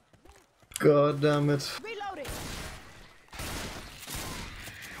report. God damn it. Reloading.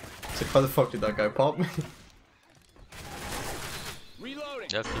 It's like, how the fuck did that guy pop me? Reloading.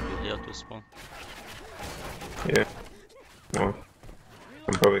 You have to spawn. Yeah. No.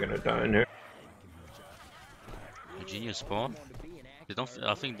 I'm probably gonna die in here. Genius spawn? They don't.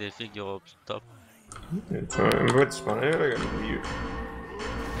 I think they think you're up top. It's fine. I'm about to spawn here. I got mute.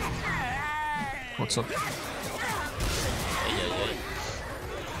 What's up?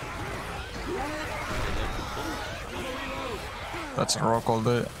 That's a rock all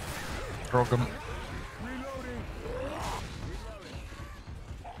day. Rock him.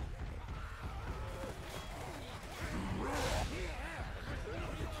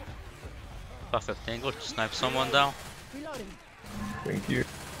 Perfect angle to snipe someone down. Reloading. Thank you.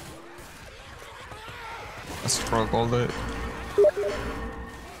 That's a rock all day.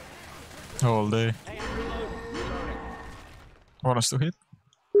 All day. Want us to hit?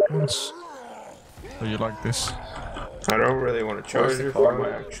 Once. So you like this? I don't really want to charge it for my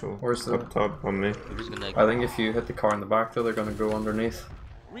actual up top on me. I think if you hit the car in the back though, they're gonna go underneath.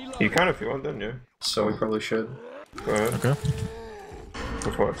 You can if you want then, yeah. So we probably should. Go ahead. Okay.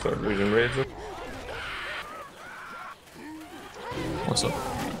 Before I start losing rage. What's up?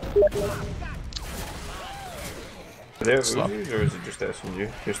 Do they have Uzis or is it just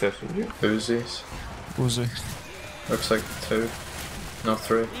SMG? Just SMG? Uzis. Uzi. Looks like 2. No,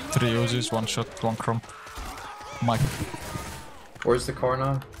 3. 3 Uzis, 1 shot, 1 crumb. Mike. Where's the car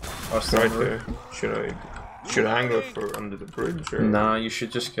now? Oh, it's right there. Should I angle it for under the bridge or? Nah, you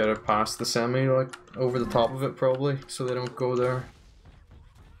should just get it past the semi, like over the top of it probably, so they don't go there.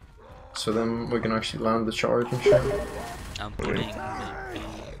 So then we can actually land the charge and shit. I'm putting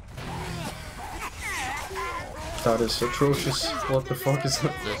That is atrocious. What the fuck is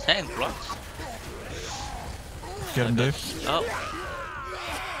that? the tank blocks. Get him, Dave. Oh,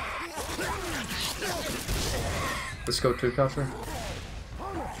 Let's go to Catherine.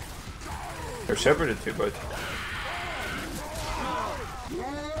 They're separated too, but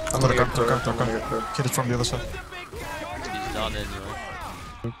I'm gonna get Come, through. come, come. Hit it from the other side. he's down anyway.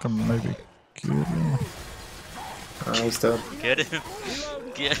 You can maybe kill him. He's dead. Get him.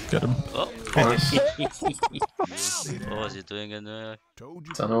 Get Get him. Oh, Nice. what was he doing in there?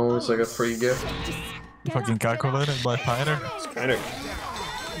 Dunno, it's like a free gift. Fucking calculated by Pyder. it's kind of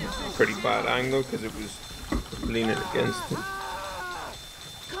pretty bad angle because it was leaning against it.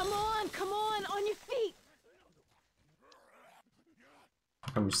 Come on your feet.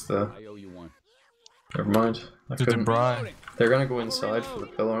 Comes the. I owe you one. Never mind. I Did couldn't. Brian. They're gonna go inside for the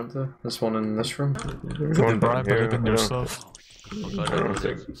pill, aren't they? This one in this room. There's one Brian, down here. believe in yourself. I don't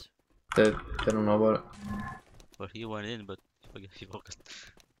think. They don't know about it. Well, he went in, but he forgot.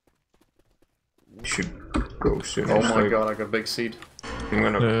 Should go soon. Oh my god, I got a big seed. I'm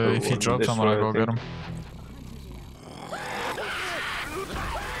gonna If he drops, I'm gonna go get him.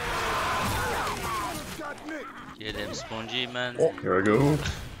 Get him, Spongy, man. Here I go.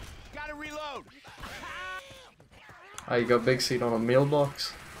 Gotta reload. I got big seed on a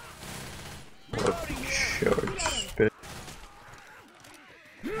mailbox. Charge spit.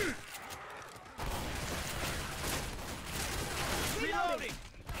 Reloading.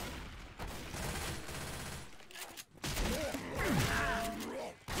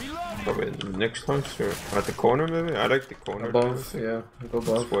 Probably in the next house or at the corner maybe? I like the corner. Above, yeah. Go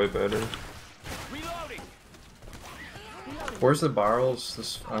above. That's way better. Reloading. Where's the barrels?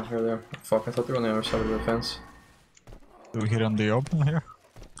 This here they are. Fuck, I thought they were on the other side of the fence. Do we hit on the open here?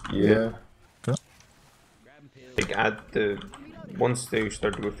 Yeah. Okay. Like at the once they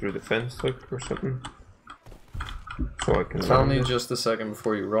start to go through the fence, like or something. So I can. Tell me just a second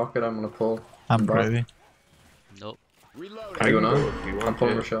before you rock it. I'm gonna pull. I'm back. ready. Nope. Are you going go on? if you I'm want,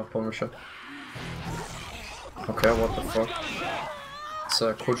 pulling yeah. Rochelle, pulling Rochelle. Okay, what the fuck? It's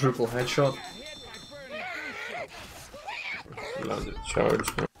a quadruple headshot. Landed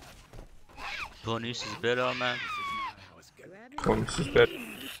charge, man. Bonus is better, man. Bonus is better.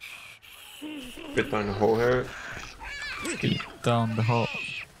 Bit down the hole here. Down the hole.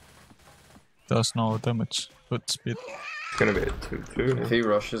 Does no damage, but speed. It's gonna be a 2-2 now. If he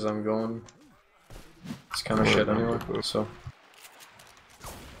rushes, I'm going. It's kind of shit anyway, so.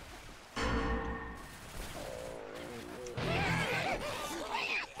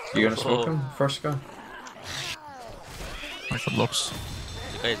 You gonna smoke him first guy? Like the lobs.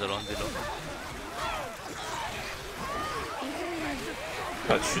 The guys are on below.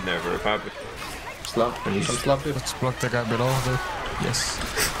 That should never have happened. Slap. Come slap dude. Let's block the guy below, dude. Yes.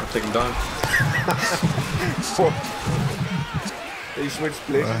 I'll take him down. Fuck. They switched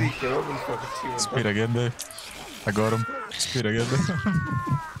places, he came up and fucking team. Speed again, dude. I got him. Speed again, dude.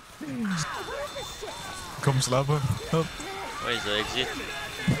 Come slap him. Help. Where is the exit?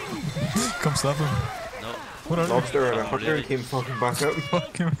 Come slap him. No. What are you? Lobster and a hunter came fucking back up.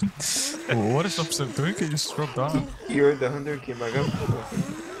 Fuck him. What is Lobster doing? He just dropped down. You heard the hunter came back up.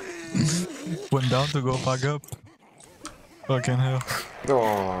 Went down to go back up. Fucking hell.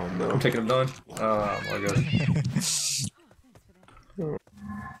 Oh no. I'm taking him down. Oh my god.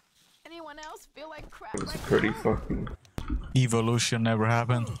 Anyone else feel like crap It was like pretty fucking. Evolution never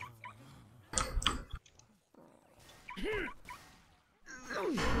happened.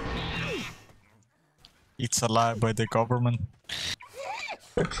 It's a lie by the government.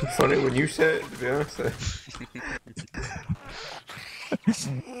 Actually funny when you said it, to be honest.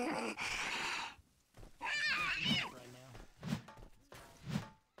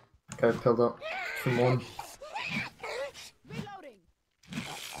 Guy pilled up from one. reloading?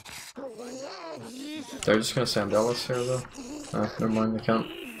 They're just gonna send Ellis here though. Ah, never mind, they can't.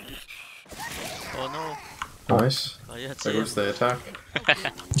 Oh no. Nice. Oh yeah, There goes the attack.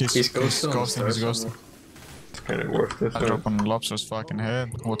 He's He's ghosting. ghosting, he's ghosting. It's kind of worth it. I drop on Lobster's fucking head.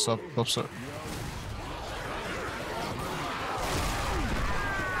 What's up, Lobster?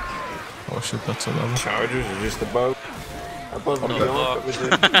 Oh shit, that's a level. Chargers are just above No, the fuck.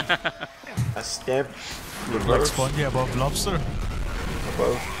 with a step Like reverse Spongy above Lobster.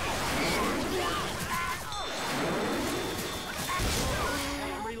 above.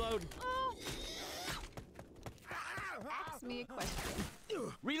 Reload. Ask me a question.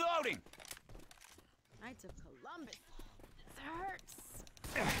 Reloading. Knights of Columbus. This hurts.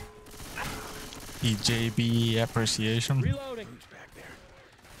 EJB appreciation. Reloading.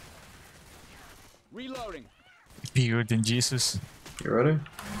 Reloading. Bigger than Jesus. You ready?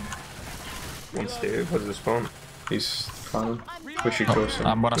 Once Dave has the spawn. He's planning. We should go soon.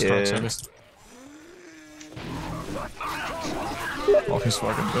 I'm gonna start Yeah. Celeste. Oh, he's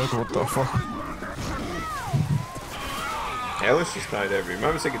fucking dead. What the fuck? Ellis just died every. I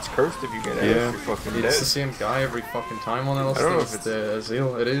always think it's cursed if you get Ellis, Yeah, you're fucking it's the dead. same guy every fucking time on Ellis. I don't know It's if the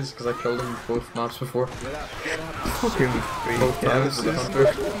Azil. It is, because I killed him both maps before. Fucking Both times with the hunter.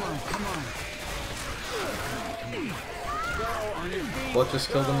 What just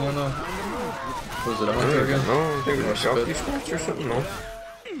killed him then? Was it a hunter again? No, I think it Or was a spit? jockey scratch or something, no?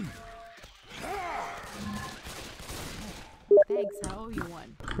 Thanks, I owe you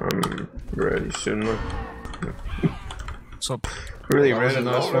one. I'm ready soon, look. So Really That was ran a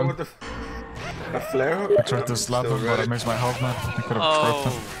it nice all one. with the a flare hook? I tried to slap Still him, but I ready. missed my health, man. I could have dropped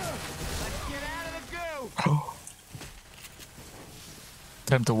him. Get out of the goo.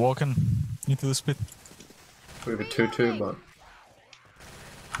 Time to walk in into the spit. We have a 2-2, but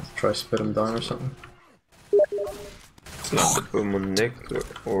I'll try to spit him down or something. Slap the boom on Nick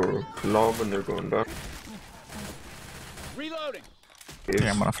or lob when they're going down. Reloading.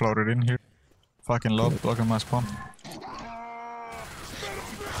 Yeah, I'm gonna float it in here. Fucking lob, blocking my spawn.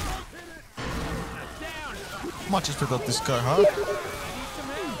 Much is spit up this guy, huh?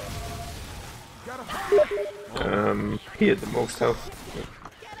 He had the most health.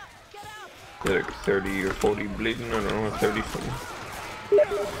 He had like 30 or 40 bleeding, I don't know, 30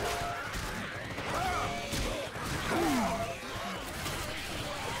 something.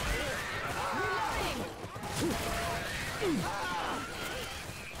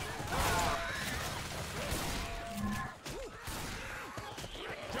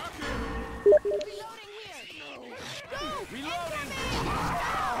 Reloading here. Reloading.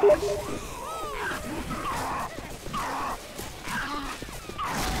 Time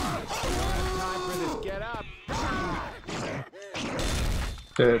for this. Get up.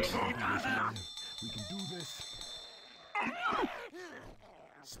 Dead. We can do this.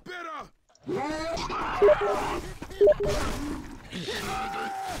 Spitter!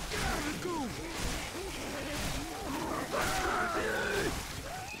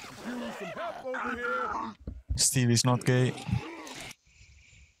 Some help over here. Stevie's not gay.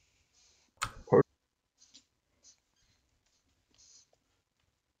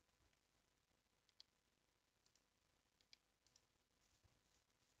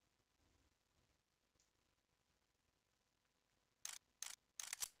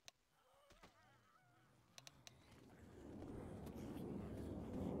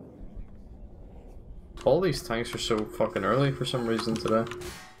 All these tanks are so fucking early for some reason today.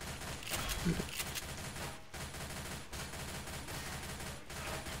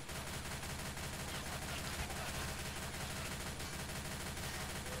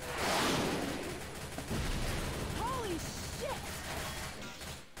 Holy shit!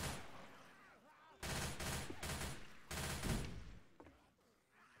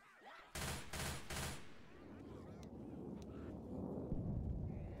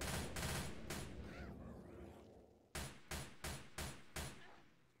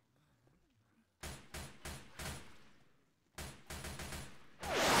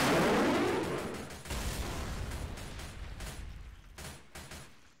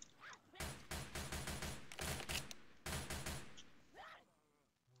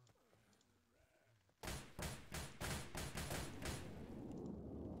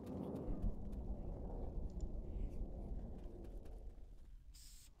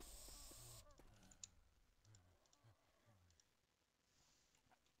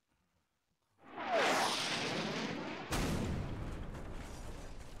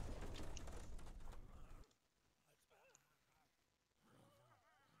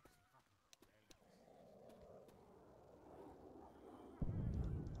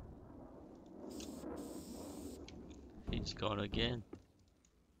 He's gone again.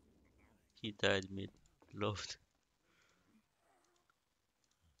 He died mid-load.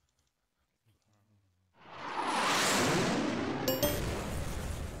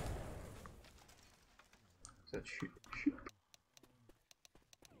 That shoot.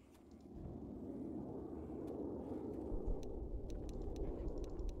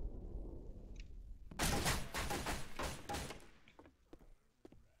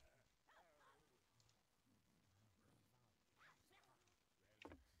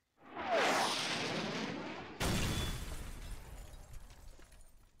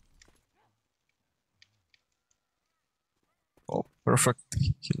 Oh, perfect.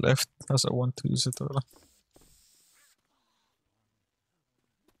 He left as I want to use it.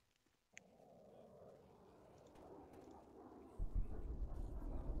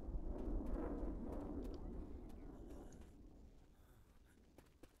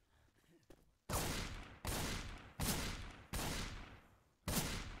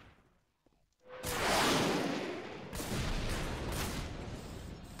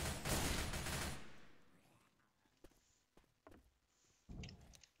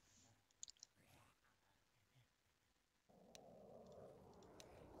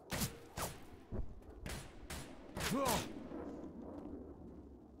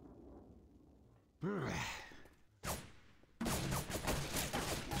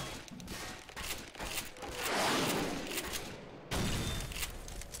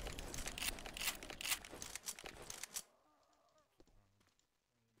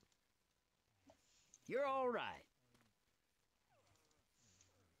 You're all right.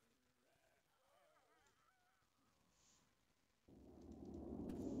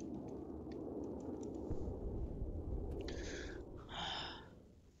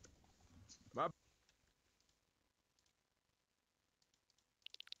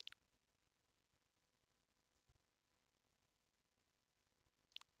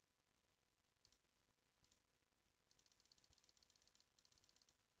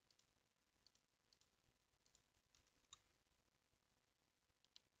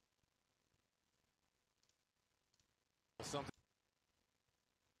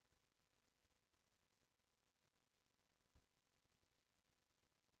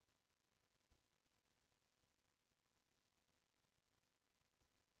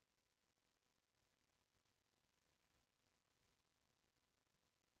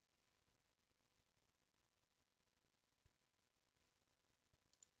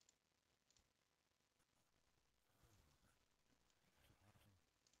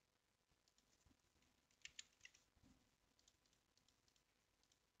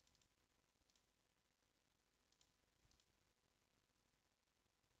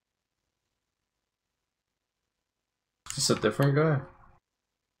 Is this a different guy?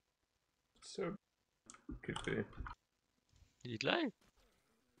 So, could be. Did it lie?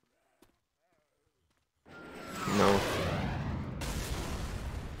 No.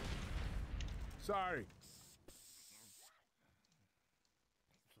 Sorry.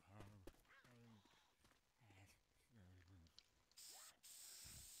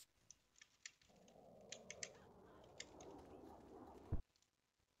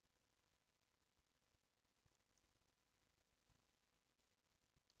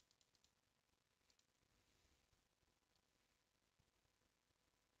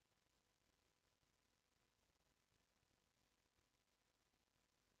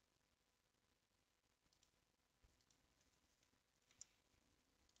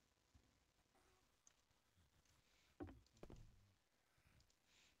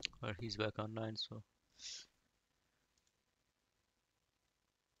 Or he's back online, so.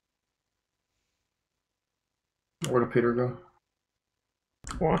 Where did Peter go?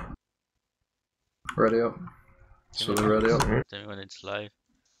 What? Ready up. So they're ready up. Tell me when it's live.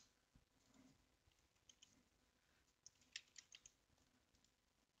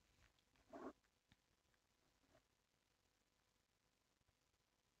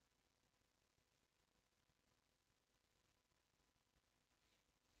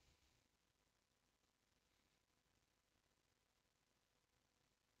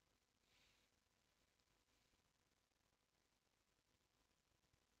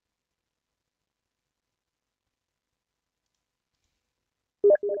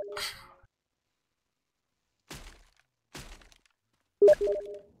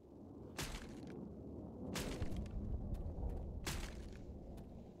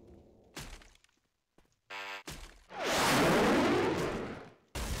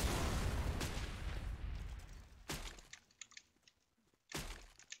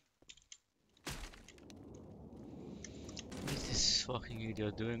 What is this fucking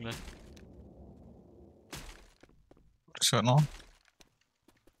idiot doing, like? So no.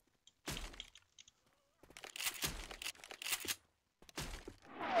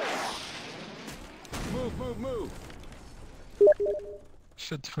 Move.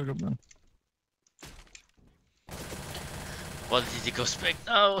 Shit, fuck up, man. What did he go spec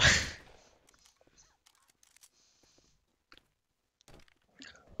now?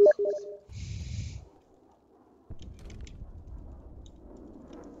 What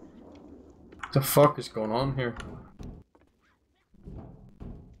the fuck is going on here?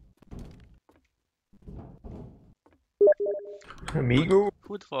 Amigo?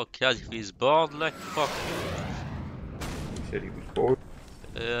 Who the fuck cares if he's bored, like, fuck. He said he was bored.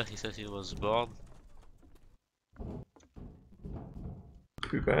 Yeah, he said he was bored.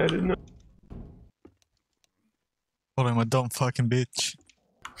 Too bad, isn't it? Call him a dumb fucking bitch.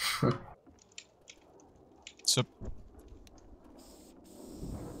 So,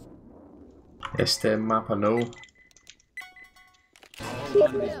 Este mapa no.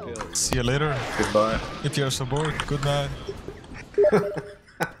 see you later. Goodbye. If you're so bored, good night.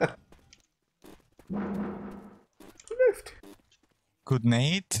 Left. Good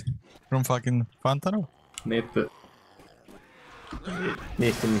night. From fucking Fantano. Nate.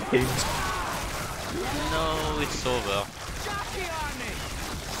 Nathan Higgs. No, it's over. Jockey on me.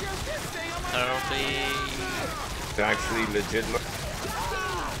 Shoot this thing. I'm Apparently. It's actually legit. Look.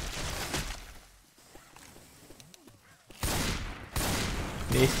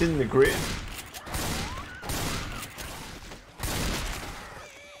 Nathan the Great.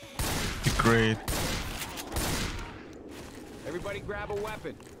 Great. Everybody grab a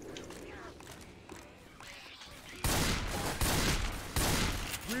weapon.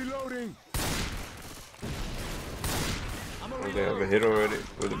 Reloading. Oh, they have a hit already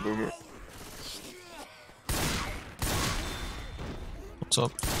with a boomer. What's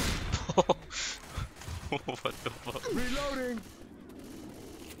up? What the fuck? Reloading.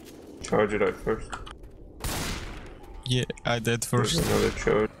 Charge it out first. Yeah, I did There's first. another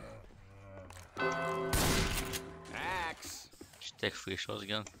charge. Axe. Just take 3 shots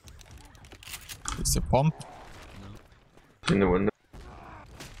again. It's a pump. In the window.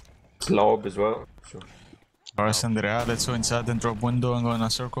 It's lob as well. So. Alright, send it out. Let's go inside and drop window and go in a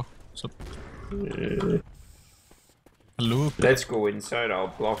circle. So, a loop. Let's go inside. I'll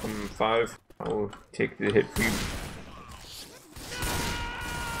block him 5. I'll take the hit for you.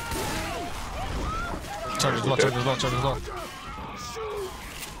 Charge is low, charge is low, charge is low.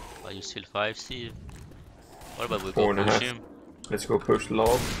 Are you still 5, Steve? What about we 4 go and a push half. him? Let's go push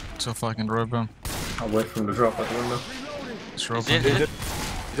lob. So fucking rub him. I'll wait for him to drop out the window. Just rub Is him. it?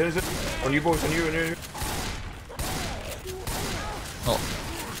 Is it? On you boys, on you. Oh.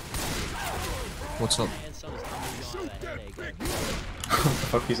 What's up?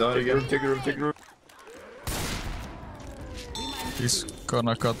 Fuck, he's on again. Take the room. He's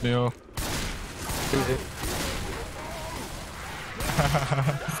gonna cut me off.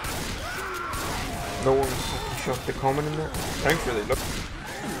 No one fucking shot the common in there. Thanks for the look.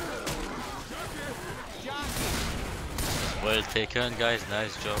 Well taken, guys.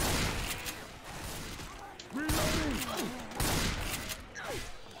 Nice job.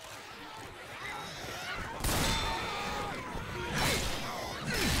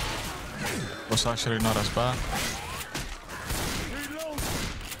 Was actually not as bad.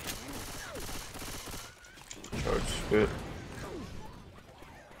 Charge, good.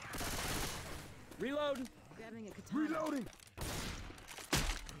 Reloading. Grabbing a katana. Reloading.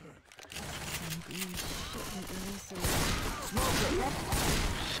 Smoker.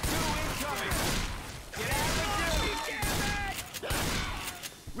 Two incoming. Get out of the queue. Damn it.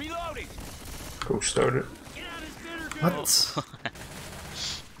 Reloading. Go start it. Get out of dinner. What?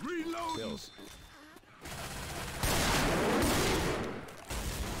 Reloading.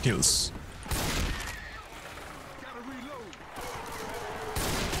 Kills. Gotta reload.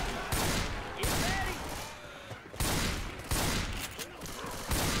 Get ready.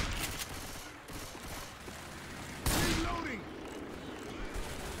 Reloading.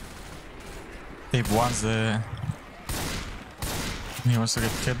 He wants the... He wants to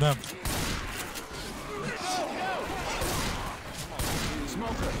get kidnapped.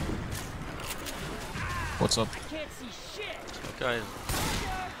 Smoker. What's up? Can't see shit. Guys.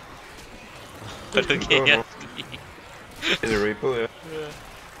 Okay, yeah. Is it Reaper? Yeah.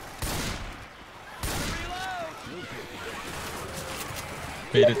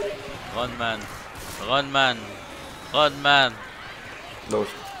 Beat it. Run, man. Run, man. Run, man.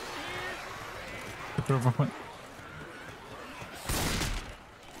 Lost.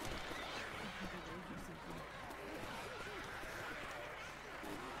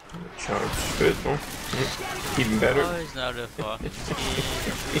 Charge, good, no? Even better. Oh, he's now the fucking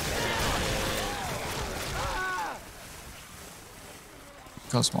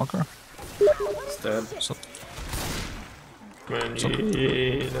Got smoker. It's dead. So, Man,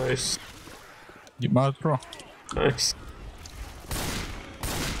 yeah, nice. you mad, bro? Nice.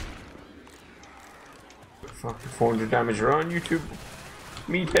 Fucking 400 damage around YouTube.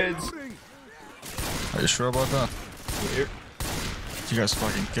 Meatheads. Are you sure about that? Yep. You guys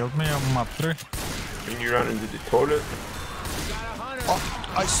fucking killed me on map 3. When you ran into the toilet.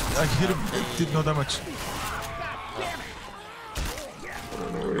 Oh, I hit him. It did no damage. I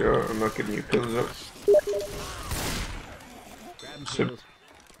don't know where you are. I'm not giving you pills up. So,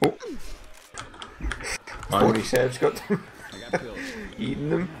 oh. 40 Seb's got them. Eating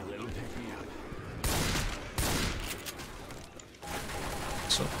them.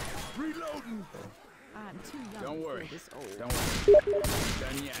 So, Reloading. I'm too young Don't worry. for this old. Don't worry.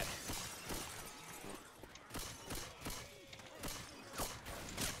 Done yet.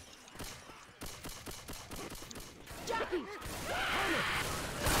 Jockey!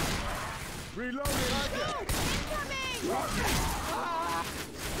 Reloading.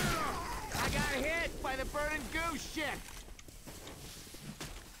 I got hit by the burning goose shit.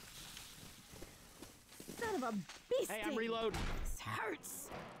 Son of a beast! Hey, I'm reloading. This hurts.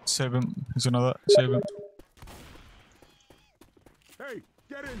 save him. He's another. Save him. Hey,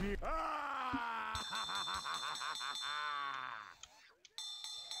 get in here.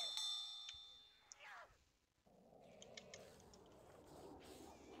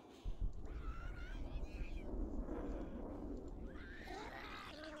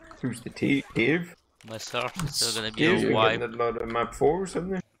 Who's the cave? Myself, still gonna be Cave's a been wipe. getting a lot of map 4 or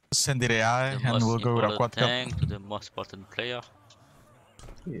something. Send it AI The and most we'll go with a important quad cup. tank to the most important player.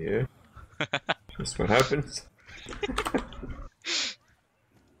 Yeah. That's what happens.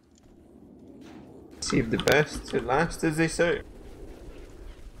 Save the best to last, as they say.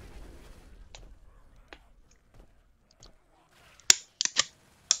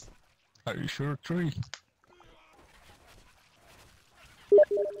 Are you sure? 3.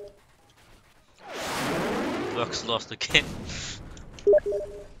 Bucks lost again.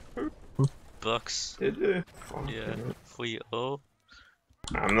 Bucks. Did they? Fuck, Yeah. man. 3-0.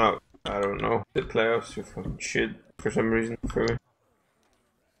 I'm not. I don't know. The playoffs are fucking shit for some reason for me.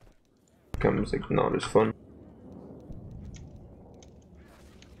 Becomes like not as fun.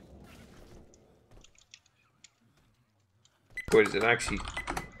 What is it actually?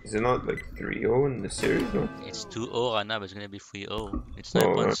 Is it not like 3-0 in the series? No. It's 2-0 right now, but it's gonna be 3-0. It's 9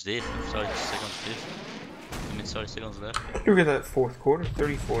 Oh, points deep. Sorry, seconds left. I mean, sorry, seconds left. Look at that fourth quarter,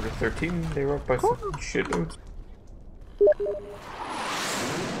 34-13. They were up by fucking shitloads.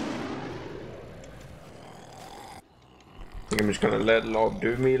 I'm just gonna let Lob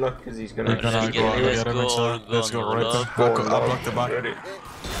do me, like, cause he's gonna. We're gonna go and get him inside. Let's go right there. I blocked the back. Ready.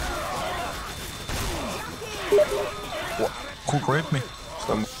 What? Who raped me?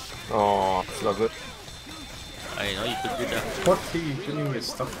 Oh, it's not good. I know you could do that. What? He didn't even get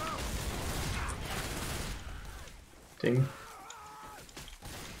stuck. Ding.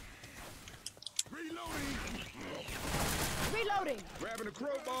 Reloading. Grabbing a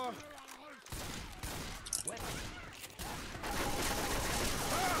crowbar.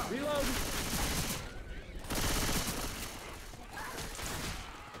 Reloading.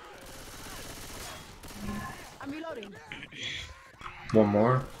 I'm reloading. One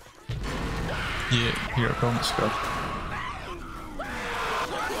more. Yeah, here it comes. Let's go.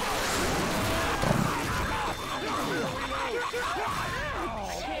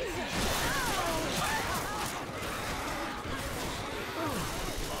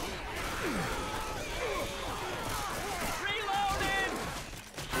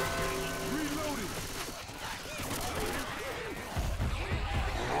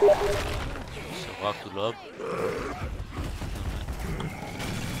 So walk to lob.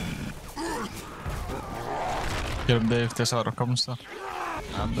 Get him, Dave. There's how it comes though.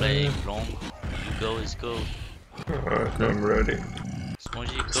 I'm playing long. You go is go. Alright, I'm ready.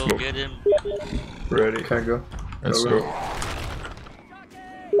 Spongy, go Smoke. get him. Ready. Can't go. Let's Go, go.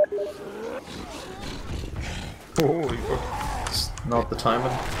 Holy fuck. It's not the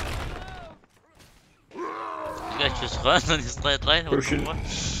timing. You guys just run on his straight line. What Pushing. the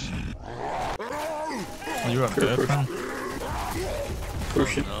Oh, you are dead, man.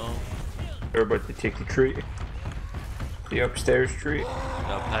 Push it. No, They're about to take the tree. The upstairs tree. you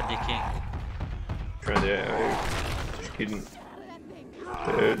are panicking. Trying to. Just kidding.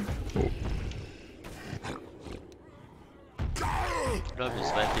 Dead. Oh. Lob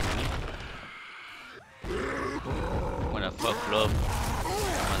is wiping me. When I fuck lob,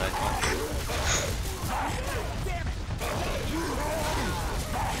 I'm like, oh.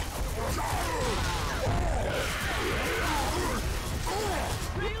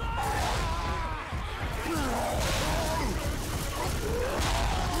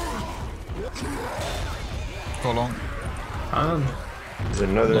 Go long. And There's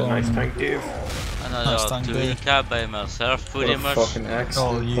another nice tank, Dave. Another tank two there. recap by myself, what pretty a much. fucking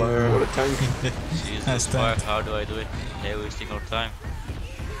excellent yeah. player. What a tank. Jesus Nice Christ, tank. how do I do it? They're wasting our time.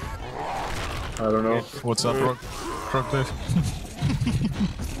 I don't know. What's up, Rock? Rock, Dave.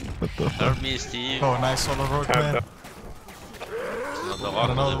 What the fuck? Help me, Steve. Oh, nice solo Rock, Tap man. that. Another rock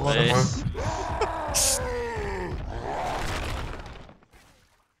Another to one. the face.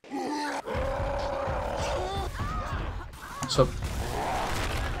 What's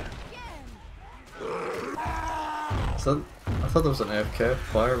up? I thought that was an AFK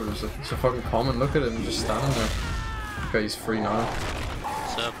player, but it's a fucking comment. Look at him just standing there. Okay, he's free now.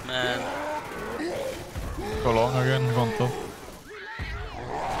 What's up, man? Go long again, go on top.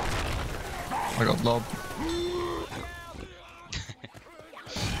 I got lob.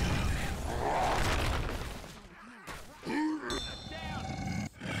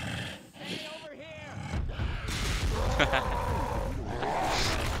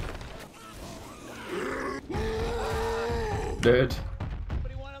 Dead.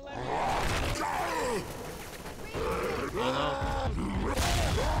 Oh no.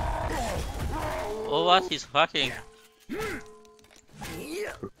 Oh what? He's fucking.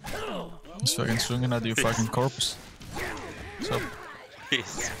 He's fucking swinging at you, fucking corpse. So,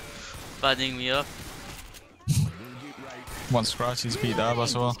 He's fanning me up. one scratch, he's beat up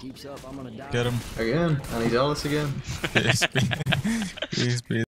as well. Get him. Again. And he's Ellis again. He's beat.